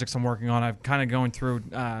different projects I'm working on, I'm kind of going through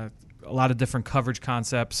a lot of different coverage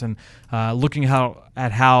concepts and looking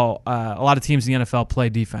at how a lot of teams in the NFL play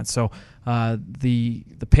defense. So the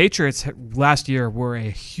Patriots last year were a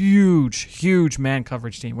huge man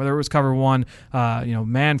coverage team. Whether it was cover one,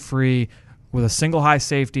 man free with a single high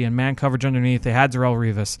safety and man coverage underneath. They had Darrelle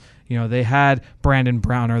Revis. They had Brandon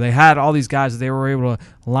Browner. They had all these guys that they were able to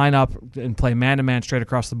line up and play man-to-man straight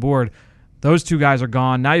across the board. Those two guys are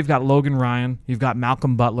gone. Now you've got Logan Ryan. You've got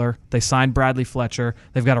Malcolm Butler. They signed Bradley Fletcher.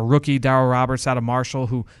 They've got a rookie, Darryl Roberts, out of Marshall,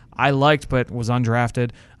 who I liked but was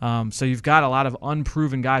undrafted. So you've got a lot of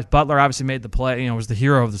unproven guys. Butler obviously made the play, was the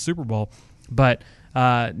hero of the Super Bowl. But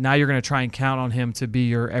now you're going to try and count on him to be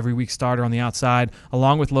your every week starter on the outside,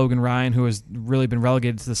 along with Logan Ryan, who has really been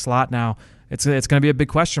relegated to the slot now. It's going to be a big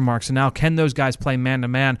question mark. So now can those guys play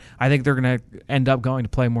man-to-man? I think they're going to end up going to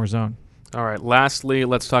play more zone. All right, lastly,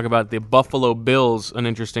 let's talk about the Buffalo Bills, an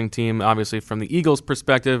interesting team, obviously, from the Eagles'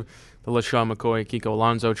 perspective, the LaShawn McCoy, Kiko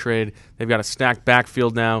Alonso trade. They've got a stacked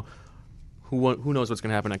backfield now. Who knows what's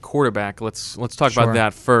going to happen at quarterback? Let's talk about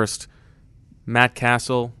that first. Matt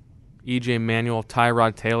Castle, E.J. Manuel,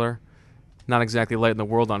 Tyrod Taylor. Not exactly lighting the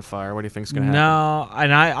world on fire. What do you think is going to happen? No,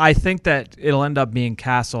 and I think that it'll end up being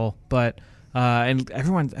Castle, but and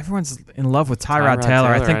everyone's in love with Tyrod Taylor.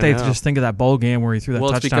 I think they just think of that bowl game where he threw that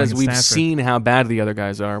touchdown. Well, it's because we've Stanford. seen how bad the other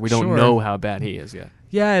guys are. We don't know how bad he is yet.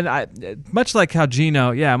 Yeah, and much like how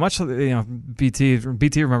Geno, BT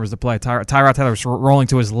remembers the play. Tyrod Taylor was rolling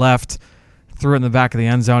to his left, threw it in the back of the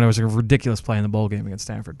end zone. It was a ridiculous play in the bowl game against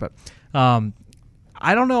Stanford. But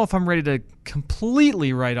I don't know if I'm ready to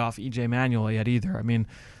completely write off E.J. Manuel yet either. I mean,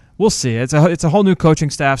 we'll see. It's a whole new coaching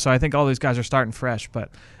staff, so I think all these guys are starting fresh.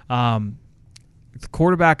 But the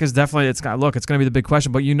quarterback is definitely it's going to be the big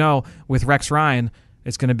question. But with Rex Ryan,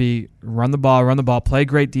 it's going to be run the ball, play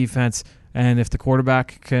great defense, and if the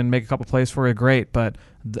quarterback can make a couple plays for you, great. But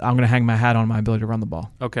I'm going to hang my hat on my ability to run the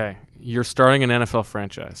ball. Okay, you're starting an NFL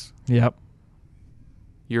franchise. Yep.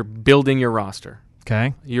 You're building your roster.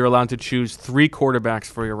 Okay. You're allowed to choose 3 quarterbacks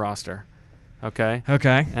for your roster. Okay?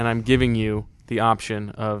 Okay. And I'm giving you the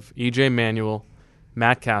option of E.J. Manuel,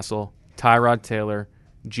 Matt Castle, Tyrod Taylor,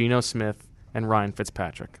 Geno Smith, and Ryan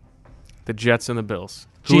Fitzpatrick. The Jets and the Bills.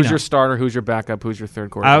 Who's your starter? Who's your backup? Who's your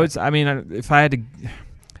third quarterback? If I had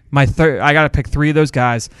to, I got to pick 3 of those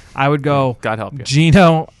guys. I would go. God help you.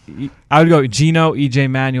 Geno. I would go Geno, E.J.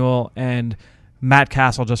 Manuel, and Matt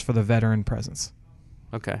Castle just for the veteran presence.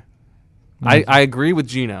 Okay. I agree with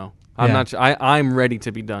Geno. I'm ready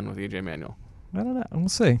to be done with E.J. Manuel. I don't know. We'll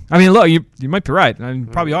see. I mean, look, you might be right. I mean,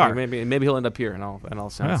 probably are. Maybe he'll end up here, and I'll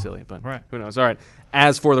sound silly, but right. Who knows? All right.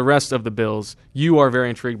 As for the rest of the Bills, you are very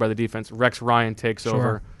intrigued by the defense. Rex Ryan takes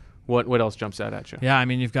over. What else jumps out at you? Yeah, I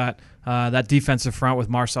mean, you've got that defensive front with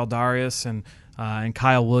Marcel Darius and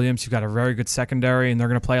Kyle Williams. You've got a very good secondary, and they're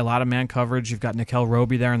going to play a lot of man coverage. You've got Nickel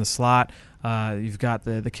Roby there in the slot. You've got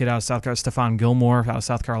the kid out of South Carolina, Stephon Gilmore, out of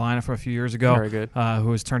South Carolina from a few years ago, very good.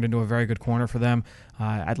 Who has turned into a very good corner for them.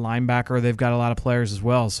 At linebacker, they've got a lot of players as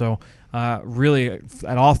well. So really,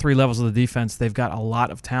 at all 3 levels of the defense, they've got a lot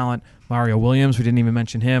of talent. Mario Williams, we didn't even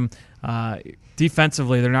mention him.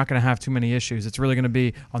 Defensively, they're not going to have too many issues. It's really going to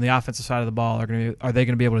be on the offensive side of the ball. Are they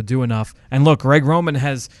going to be able to do enough? And look, Greg Roman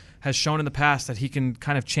has shown in the past that he can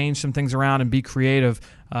kind of change some things around and be creative.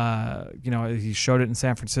 He showed it in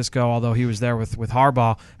San Francisco, although he was there with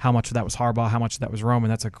Harbaugh. How much of that was Harbaugh? How much of that was Roman?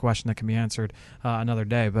 That's a question that can be answered another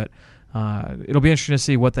day. But it'll be interesting to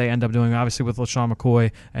see what they end up doing, obviously, with LaShawn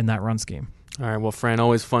McCoy and that run scheme. All right, well, Fran,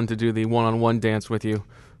 always fun to do the one-on-one dance with you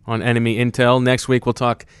on Enemy Intel. Next week, we'll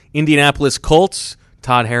talk Indianapolis Colts,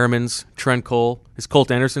 Todd Herremans, Trent Cole. Is Colt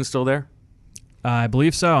Anderson still there? I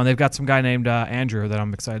believe so, and they've got some guy named Andrew that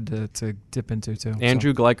I'm excited to dip into, too.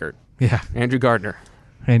 Andrew Gleichert. Yeah. Andrew Gardner.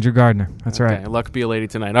 Andrew Gardner. That's right. Luck be a lady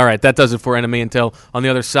tonight. All right, that does it for Enemy Intel. On the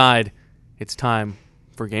other side, it's time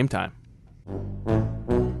for game time.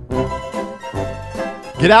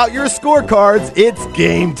 Get out your scorecards. It's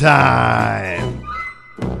game time.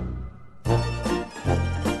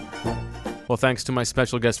 Well, thanks to my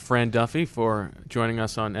special guest, Fran Duffy, for joining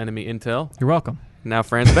us on Enemy Intel. You're welcome. Now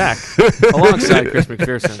Fran's back alongside Chris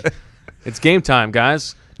McPherson. It's game time,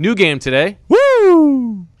 guys. New game today.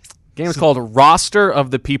 Woo! Game is called Roster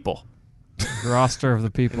of the People Roster of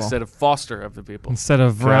the people instead of Foster of the People. instead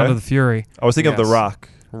of Round of the Fury. I was thinking of Yes. The Rock,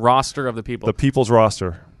 Roster of the People. the People's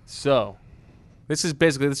Roster. So, this is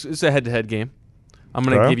a head-to-head game. I'm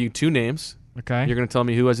going to Okay. give you two names. Okay. You're going to tell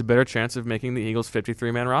me who has a better chance of making the Eagles'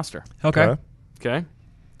 53-man roster. Okay. Okay?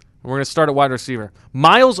 We're going to start at wide receiver.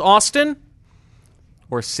 Miles Austin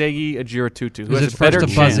or Seyi Ajiro-Tutu? Who Is has it a better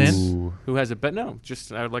first to buzz chance? in? Ooh. Who has a bet? No,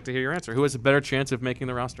 just I would like to hear your answer. Who has a better chance of making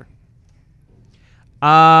the roster?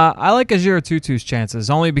 I like Ajiro Tutu's chances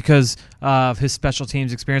only because of his special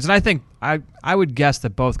teams experience, and I think I would guess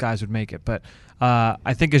that both guys would make it, but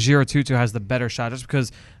I think Ajiro Tutu has the better shot just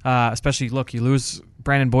because, especially look, you lose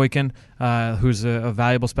Brandon Boykin, who's a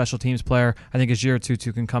valuable special teams player. I think Ajiro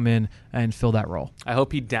Tutu can come in and fill that role. I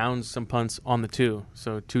hope he downs some punts on the 2.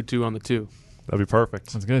 So 2-2 on the 2. That'd be perfect.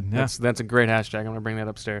 Sounds good. Yeah. That's a great hashtag. I'm going to bring that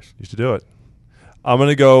upstairs. You should do it. I'm going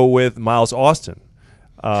to go with Miles Austin.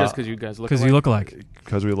 Just because you guys look Because alike. you look alike.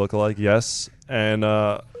 Because we look alike, yes. And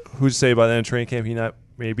who's to say by the end of training camp he not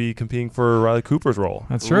maybe competing for Riley Cooper's role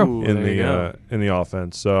That's true. Ooh, in there you go. the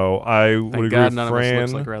offense. So I would Thank agree God with none of us Fran.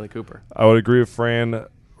 looks like Riley Cooper. I would agree with Fran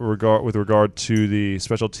with regard to the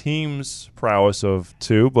special teams prowess of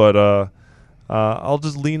 2, but I'll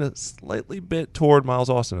just lean a slightly bit toward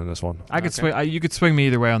Miles Austin in this one. I could Okay. swing. You could swing me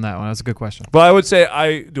either way on that one. That's a good question. But I would say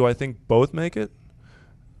I think both make it.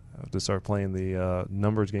 I have to start playing the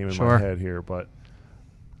numbers game in Sure. my head here, but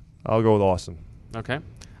I'll go with Austin. Okay.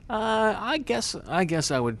 I guess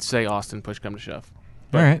I would say Austin push come to shove.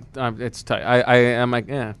 All right. It's tight. I am like,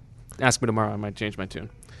 ask me tomorrow. I might change my tune.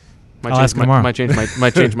 I'll ask you tomorrow. Might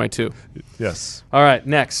change my 2. Yes. All right,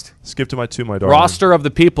 next. Skip to my 2, my darling. Roster of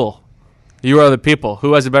the people. You are the people.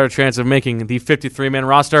 Who has a better chance of making the 53-man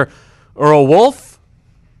roster? Earl Wolf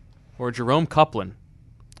or Jerome Copeland?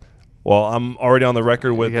 Well, I'm already on the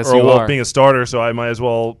record with Yes, Earl you Wolf are. being a starter, so I might as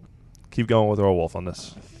well keep going with Earl Wolf on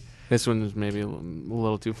this. This one is maybe a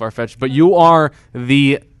little too far-fetched, but you are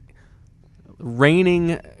the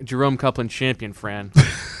reigning Jerome Copeland champion, Fran.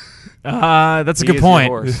 That's a He good is your point.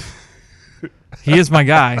 horse. He is my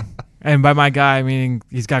guy, and by my guy, meaning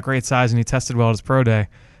he's got great size and he tested well at his pro day.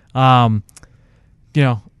 I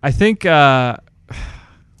think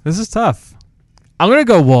this is tough. I'm gonna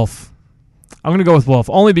go Wolf. I'm gonna go with Wolf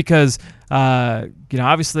only because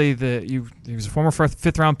obviously he was a former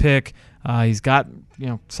fifth round pick. He's got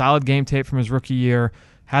solid game tape from his rookie year.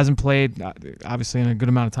 Hasn't played obviously in a good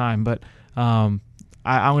amount of time, but I'm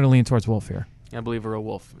going to lean towards Wolf here. I believe Earl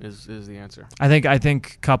Wolf is the answer. I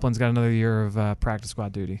think Copeland's got another year of practice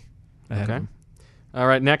squad duty ahead of Okay. him. All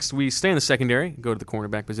right, next we stay in the secondary, go to the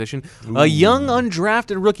cornerback position. A young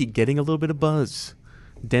undrafted rookie getting a little bit of buzz.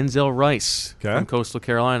 Denzel Rice from Coastal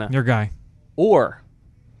Carolina. Your guy. Or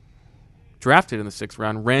drafted in the 6th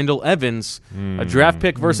round, Randall Evans, a draft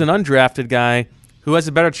pick versus an undrafted guy who has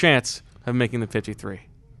a better chance of making the 53.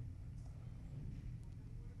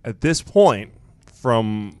 At this point,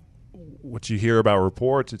 from what you hear about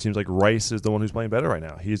reports, it seems like Rice is the one who's playing better right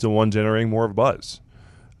now. He's the one generating more of a buzz.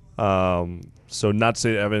 So not to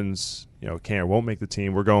say that Evans, can or won't make the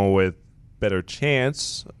team. We're going with better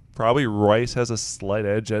chance. Probably Rice has a slight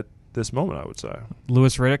edge at this moment, I would say.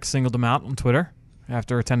 Louis Riddick singled him out on Twitter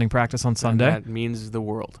after attending practice on Sunday. That means the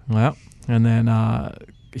world. Well, and then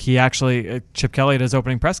he actually, Chip Kelly at his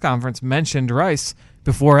opening press conference mentioned Rice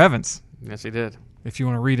before Evans, Yes, he did. if you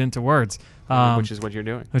want to read into words. Which is what you're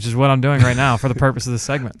doing. Which is what I'm doing right now for the purpose of this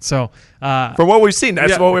segment. So, From what we've seen,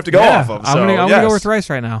 that's what we have to go off of. I'm So, gonna yes. go with Rice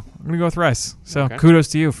right now. I'm gonna go with Rice. So Okay. kudos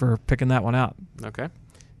to you for picking that one out. Okay.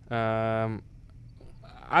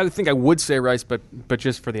 I think I would say Rice, but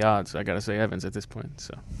just for the odds, I got to say Evans at this point.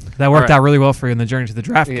 So That worked right. out really well for you in the journey to the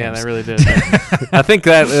draft yeah, games. that really did. I think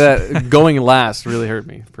that going last really hurt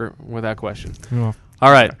me, without question. Well,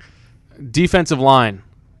 All right, defensive line.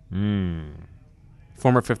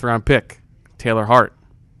 Former 5th round pick Taylor Hart,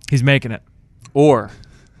 he's making it. or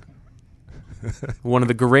one of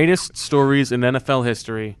the greatest stories in NFL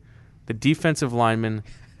history, the defensive lineman,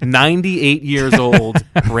 98 years old,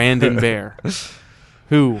 Brandon Bear.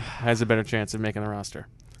 Who has a better chance of making the roster?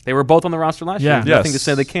 They were both on the roster last year. Yeah. There's Yes. nothing to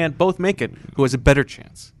say they can't both make it. Who has a better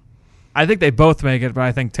chance? I think they both make it, but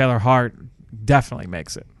I think Taylor Hart definitely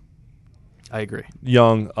makes it. I agree.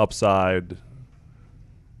 Young, upside.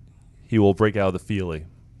 He will break out of the Feely.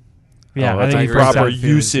 Yeah, I that's think a he breaks out proper of the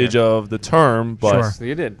feelings usage here. of the term, but Sure. So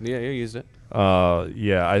you did. Yeah, you used it. I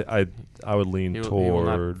would lean He will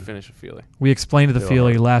not toward. finish a Feely. We explained the Taylor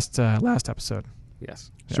Feely Hart. last episode.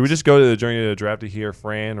 Yes. Should we just go to the journey to the draft to hear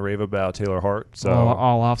Fran rave about Taylor Hart? So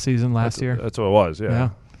all off season last year. That's what it was. Yeah.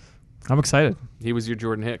 I'm excited. He was your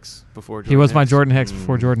Jordan Hicks before. He was my Jordan Hicks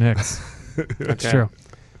before Jordan Hicks. That's true.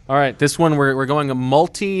 All right, this one we're going a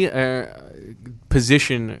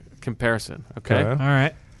multi-position comparison. Okay. All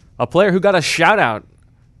right. A player who got a shout out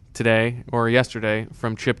today or yesterday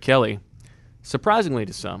from Chip Kelly, surprisingly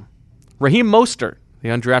to some, Raheem Mostert, the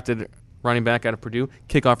undrafted running back out of Purdue,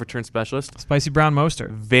 kickoff return specialist. Spicy brown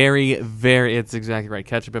Mostert. Very, very. It's exactly right.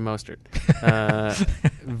 Ketchup and Mostert.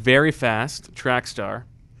 Very fast track star,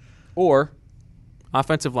 or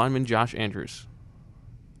offensive lineman Josh Andrews.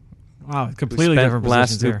 Wow, completely different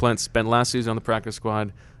positions here. Who spent last season on the practice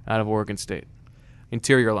squad out of Oregon State.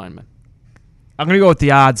 Interior lineman. I'm going to go with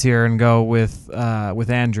the odds here and go with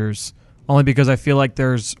Andrews, only because I feel like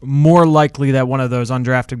there's more likely that one of those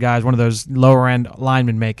undrafted guys, one of those lower-end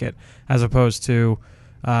linemen make it, as opposed to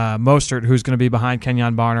Mostert, who's going to be behind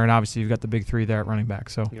Kenyon Barner, and obviously you've got the big three there at running back.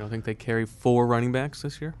 So you don't think they carry 4 running backs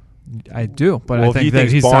this year? I do, but well, I think that I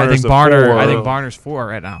think Barner's 4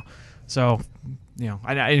 right now. So,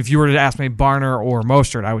 if you were to ask me Barner or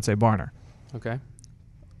Mostert, I would say Barner. Okay.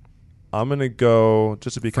 I'm going to go,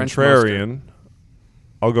 just to be French contrarian, Mostert.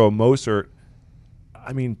 I'll go Mostert.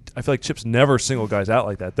 I mean, I feel like Chip's never singled guys out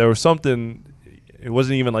like that. There was something, it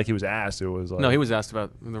wasn't even like he was asked. It was like, no, he was asked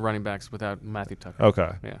about the running backs without Matthew Tucker.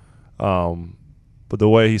 Okay. Yeah. But the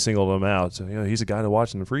way he singled them out, so, he's a guy to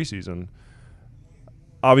watch in the preseason.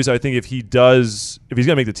 Obviously, I think if he's going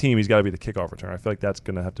to make the team, he's got to be the kickoff return. I feel like that's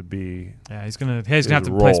going to have to be. Yeah, he's going to have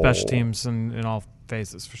to play special teams in all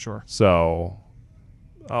phases for sure. So,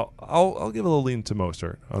 I'll give a little lean to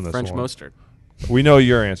Mostert on this French one. Mostert. We know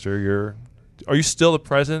your answer. Are you still the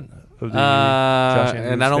president of the Josh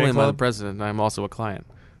Andrews and not only fan am I the club? president, I'm also a client.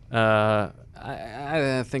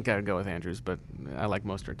 I think I'd go with Andrews, but I like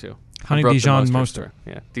Mostert too. Honey Dijon Mostert.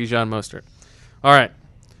 Yeah, Dijon Mostert. All right.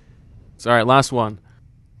 Last one.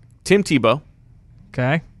 Tim Tebow.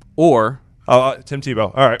 Okay. Or Tim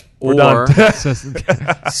Tebow. All right, we're done.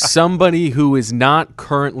 Somebody who is not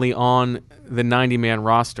currently on the 90-man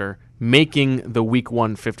roster making the Week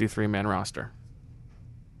 1 53-man roster.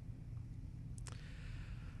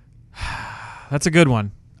 That's a good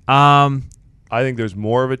one. I think there's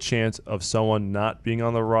more of a chance of someone not being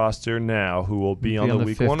on the roster now who will be on the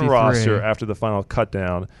Week 1 roster after the final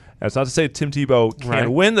cutdown. And it's not to say Tim Tebow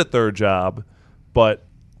can't win the third job, but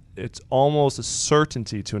it's almost a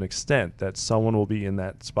certainty to an extent that someone will be in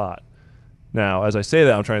that spot. Now, as I say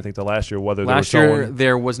that, I'm trying to think to last year whether last there was year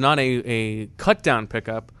there was not a cut down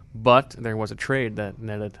pickup, but there was a trade that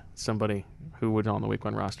netted somebody who was on the Week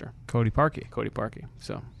 1 roster. Cody Parkey.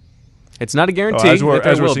 So it's not a guarantee. As we're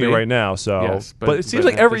seeing be. it right now. So, yes, but it seems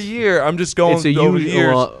like every year I'm just going over the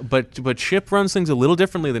years. But Chip runs things a little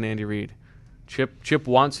differently than Andy Reid. Chip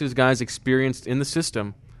wants his guys experienced in the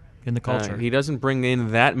system. In the culture. He doesn't bring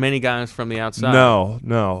in that many guys from the outside.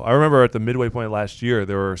 No. I remember at the midway point last year,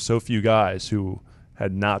 there were so few guys who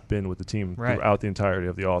had not been with the team throughout the entirety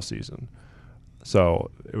of the offseason.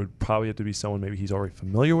 So it would probably have to be someone maybe he's already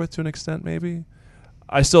familiar with to an extent, maybe.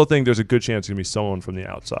 I still think there's a good chance it's going to be someone from the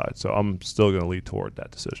outside. So I'm still going to lead toward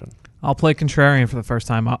that decision. I'll play contrarian for the first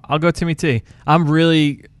time. I'll go Timmy T. I'm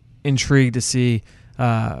really intrigued to see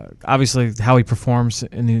obviously how he performs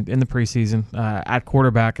in the preseason at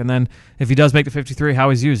quarterback, and then if he does make the 53, how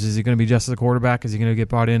he's used. Is he going to be just as a quarterback? Is he going to get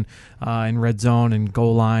brought in red zone and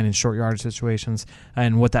goal line and short yardage situations,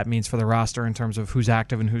 and what that means for the roster in terms of who's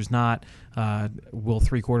active and who's not? Will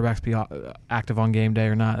 3 quarterbacks be active on game day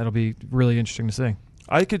or not? That'll be really interesting to see.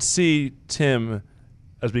 I could see Tim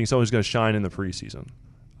as being someone who's going to shine in the preseason.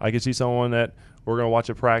 I could see someone that we're going to watch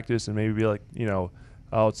at practice and maybe be like,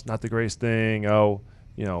 oh, it's not the greatest thing. Oh,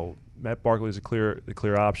 Matt Barkley is the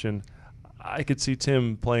clear option. I could see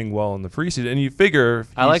Tim playing well in the preseason, and you figure.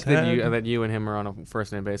 I like that you and him are on a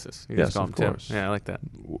first name basis. You just call him Tim. Yeah, I like that.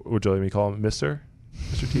 Would you let me call him Mr.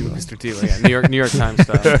 Tebow? Mr. Tebow, yeah, New York Times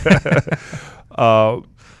style.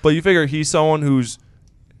 But you figure he's someone who's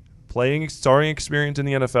starting experience in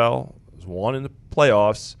the NFL, has won in the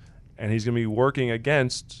playoffs, and he's going to be working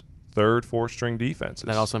against third, fourth string defenses.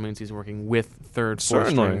 That also means he's working with third, fourth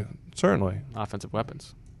string. Certainly, offensive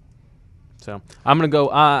weapons. So I'm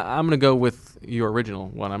gonna go with your original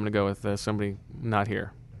one. I'm gonna go with somebody not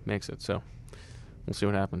here makes it. So we'll see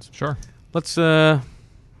what happens. Sure. Let's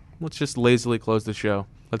just lazily close the show.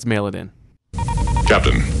 Let's mail it in.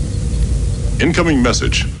 Captain, incoming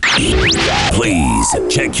message. Please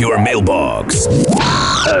check your mailbox.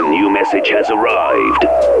 A new message has arrived.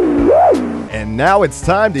 And now it's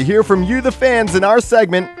time to hear from you, the fans, in our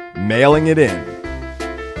segment, Mailing It In.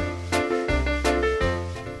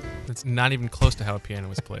 It's not even close to how a piano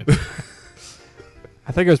was played.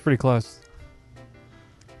 I think it was pretty close.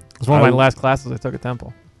 It was one of my last classes I took at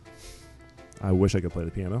Temple. I wish I could play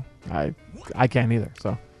the piano. I can't either.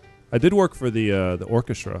 So I did work for the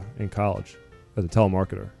orchestra in college as a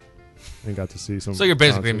telemarketer, and got to see some. So you're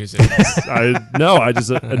basically a concerts. musician. I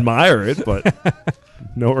just admire it, but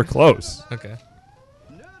nowhere close. Okay.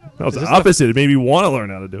 No, it's the opposite. It made me want to learn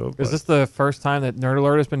how to do it. Is this the first time that Nerd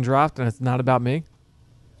Alert has been dropped and it's not about me?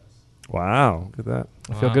 Wow, look at that.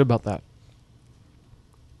 I feel good about that.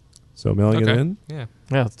 So mailing it in? Yeah.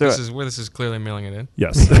 Yeah, let's do it. This is clearly mailing it in.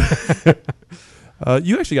 Yes.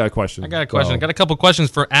 You actually got a question. I got a question. I got a couple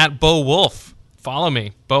questions for @BoWolf. Follow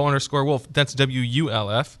me, Bo_Wolf. That's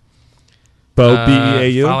WULF. Bo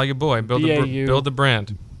BEAU. Follow your boy. Build the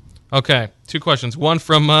brand. Okay, 2 questions. One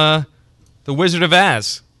from the Wizard of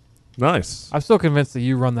Az. Nice. I'm still convinced that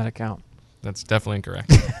you run that account. That's definitely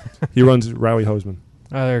incorrect. He runs Rowie Hoseman.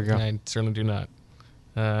 Oh, there you go. I certainly do not.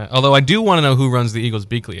 Although I do want to know who runs the Eagles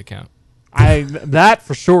Beakley account. That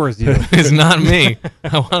for sure is you. It's not me.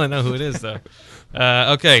 I want to know who it is though.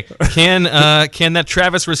 Okay, can that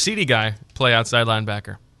Travis Rossetti guy play outside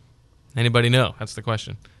linebacker? Anybody know? That's the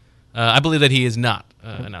question. I believe that he is not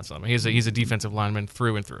an outside linebacker. He's a defensive lineman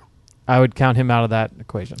through and through. I would count him out of that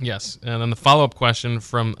equation. Yes, and then the follow-up question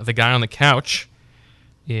from the guy on the couch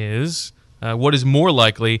is, what is more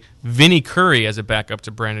likely, Vinny Curry as a backup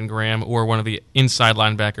to Brandon Graham or one of the inside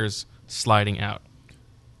linebackers sliding out?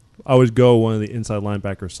 I would go one of the inside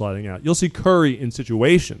linebackers sliding out. You'll see Curry in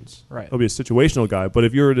situations. Right. He'll be a situational guy. But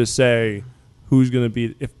if you were to say who's going to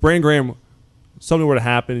be – if Brandon Graham, something were to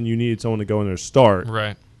happen and you needed someone to go in there to start,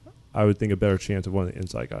 right, I would think a better chance of one of the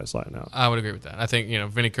inside guys sliding out. I would agree with that. I think,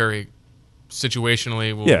 Vinny Curry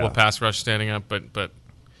situationally will pass rush standing up, but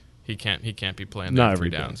he can't be playing there 3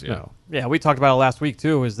 downs. Yeah. No. Yeah, we talked about it last week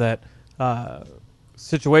too. Is that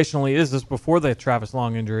situationally? Is this before the Travis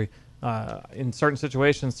Long injury? In certain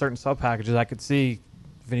situations, certain sub packages, I could see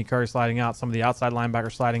Vinny Curry sliding out, some of the outside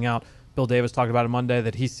linebackers sliding out. Bill Davis talked about it Monday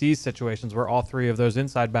that he sees situations where all 3 of those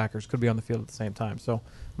inside backers could be on the field at the same time. So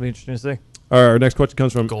it'll be interesting to see. All right, our next question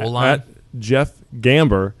comes from Goal line. Jeff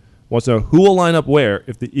Gamber. Wants to know who will line up where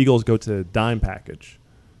if the Eagles go to the dime package.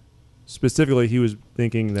 Specifically, he was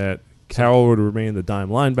thinking that Carroll would remain the dime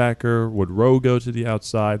linebacker. Would Rowe go to the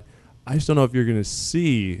outside? I just don't know if you're going to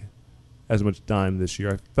see as much dime this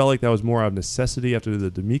year. I felt like that was more out of necessity after the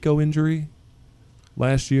D'Amico injury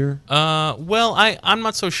last year. Well, I'm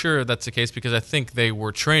not so sure that's the case because I think they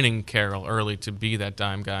were training Carroll early to be that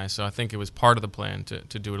dime guy. So I think it was part of the plan to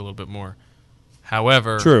do it a little bit more.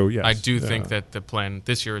 However, true, yes. I do think that the plan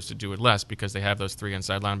this year is to do it less because they have those 3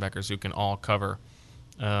 inside linebackers who can all cover.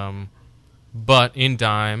 But in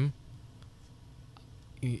dime,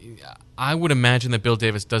 I would imagine that Bill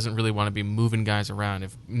Davis doesn't really want to be moving guys around.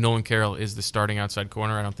 If Nolan Carroll is the starting outside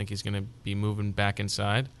corner, I don't think he's going to be moving back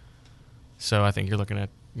inside. So I think you're looking at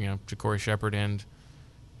Ja'Cory Shepherd and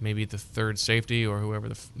maybe the 3rd safety or whoever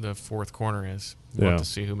the 4th corner is. We'll have to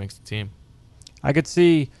see who makes the team. I could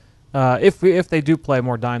see if they do play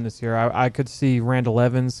more dime this year, I could see Randall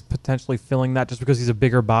Evans potentially filling that just because he's a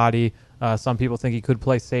bigger body. Some people think he could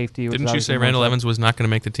play safety. Didn't you say Randall Evans was not going to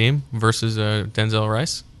make the team versus Denzel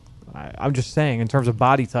Rice? I'm just saying in terms of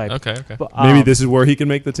body type. Okay. But, maybe this is where he can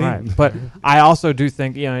make the team. Right. But I also do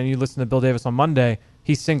think, and you listen to Bill Davis on Monday,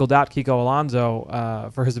 he singled out Kiko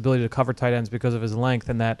Alonso for his ability to cover tight ends because of his length,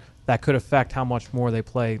 and that could affect how much more they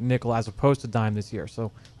play nickel as opposed to dime this year. So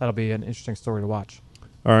that'll be an interesting story to watch.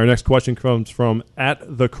 All right, our next question comes from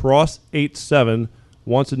 @thecross87.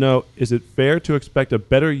 Wants to know, is it fair to expect a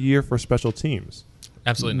better year for special teams?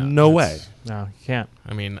 Absolutely not. No way. No, you can't.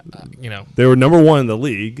 I mean, they were number 1 in the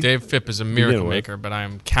league. Dave Phipp is a miracle maker, but I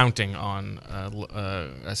am counting on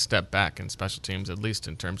a step back in special teams, at least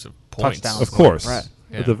in terms of points. Touchdowns. Of course, right.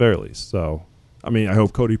 At the very least. So, I mean, I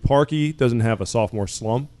hope Cody Parkey doesn't have a sophomore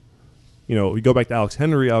slump. We go back to Alex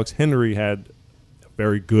Henry. Alex Henry had a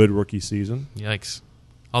very good rookie season. Yikes.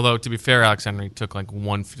 Although, to be fair, Alex Henry took like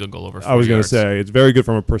 1 field goal over 4 I was going to say, it's very good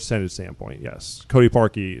from a percentage standpoint, yes. Cody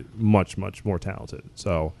Parkey, much, much more talented.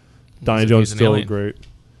 So, Donnie Jones still great.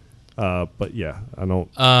 But, yeah, I don't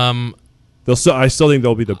I still think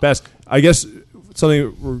they'll be the best. I guess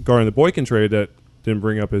something regarding the Boykin trade that didn't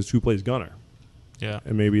bring up is who plays gunner. Yeah.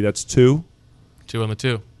 And maybe that's 2. 2 on the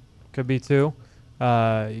 2. Could be 2.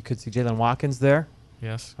 You could see Jalen Watkins there.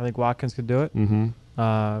 Yes. I think Watkins could do it. Mm-hmm.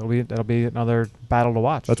 That'll be another battle to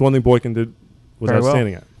watch. That's one thing Boykin did was Very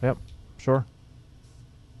outstanding well. at. Yep, sure.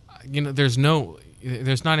 There's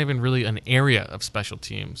not even really an area of special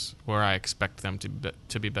teams where I expect them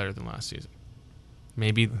to be better than last season.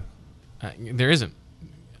 Maybe there isn't.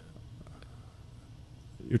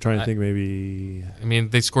 You're trying to think maybe I mean,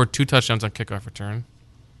 they scored 2 touchdowns on kickoff return.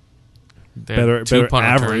 They better had 2 punt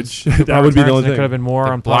average. returns. That would be the only It thing. could have been more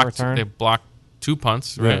They on punt blocked, return. they blocked 2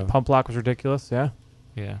 punts, right? Yeah. Pump block was ridiculous. Yeah.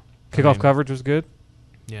 Yeah. Kickoff coverage was good.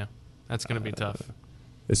 Yeah. That's going to be tough.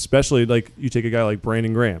 Especially like you take a guy like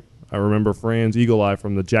Brandon Graham. I remember Fran's eagle eye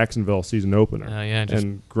from the Jacksonville season opener. Yeah, just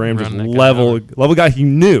and Graham just run that guy level guy he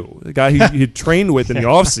knew, the guy he had trained with in the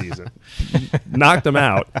offseason, knocked him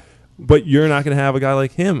out. But you're not going to have a guy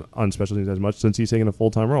like him on special teams as much since he's taking a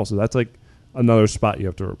full-time role. So that's like another spot you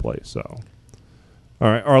have to replace. So, all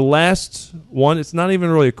right, our last one. It's not even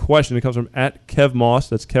really a question. It comes from @Kev Moss.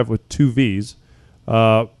 That's Kev with 2 V's.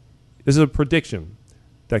 This is a prediction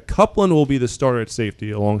that Copeland will be the starter at safety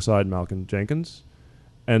alongside Malcolm Jenkins,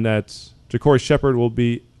 and that Ja'Cory Shepherd will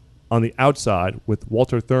be on the outside with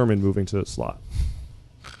Walter Thurman moving to the slot.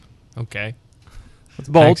 Okay. It's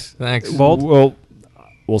bold. Thanks. Bold. Well,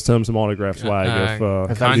 we'll send him some autograph swag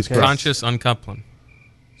if he's correct. Conscious uncoupling.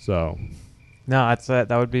 So No, that's that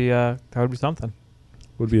would be something.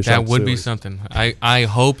 would be a That shock would be series. something. I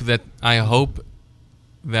hope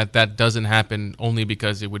that doesn't happen only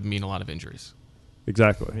because it would mean a lot of injuries.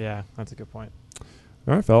 Exactly. Yeah, that's a good point.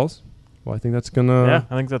 All right, fellas. Well, I think that's gonna Yeah,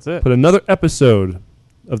 I think that's it. put another episode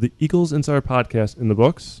of the Eagles Insider Podcast in the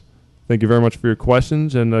books. Thank you very much for your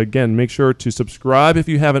questions, and again, make sure to subscribe if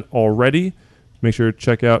you haven't already. Make sure to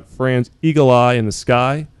check out Fran's Eagle Eye in the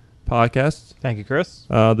Sky podcast. Thank you, Chris.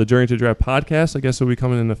 The Journey to Draft podcast, I guess, will be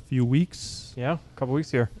coming in a few weeks. Yeah, a couple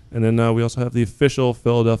weeks here. And then we also have the official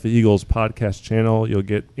Philadelphia Eagles podcast channel. You'll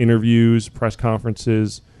get interviews, press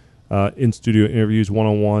conferences, in-studio interviews,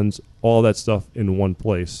 one-on-ones, all that stuff in one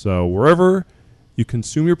place. So wherever you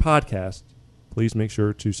consume your podcast, please make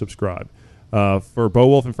sure to subscribe. For Bo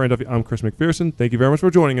Wolf and Fran Duffy, I'm Chris McPherson. Thank you very much for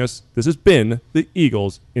joining us. This has been the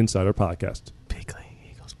Eagles Insider Podcast.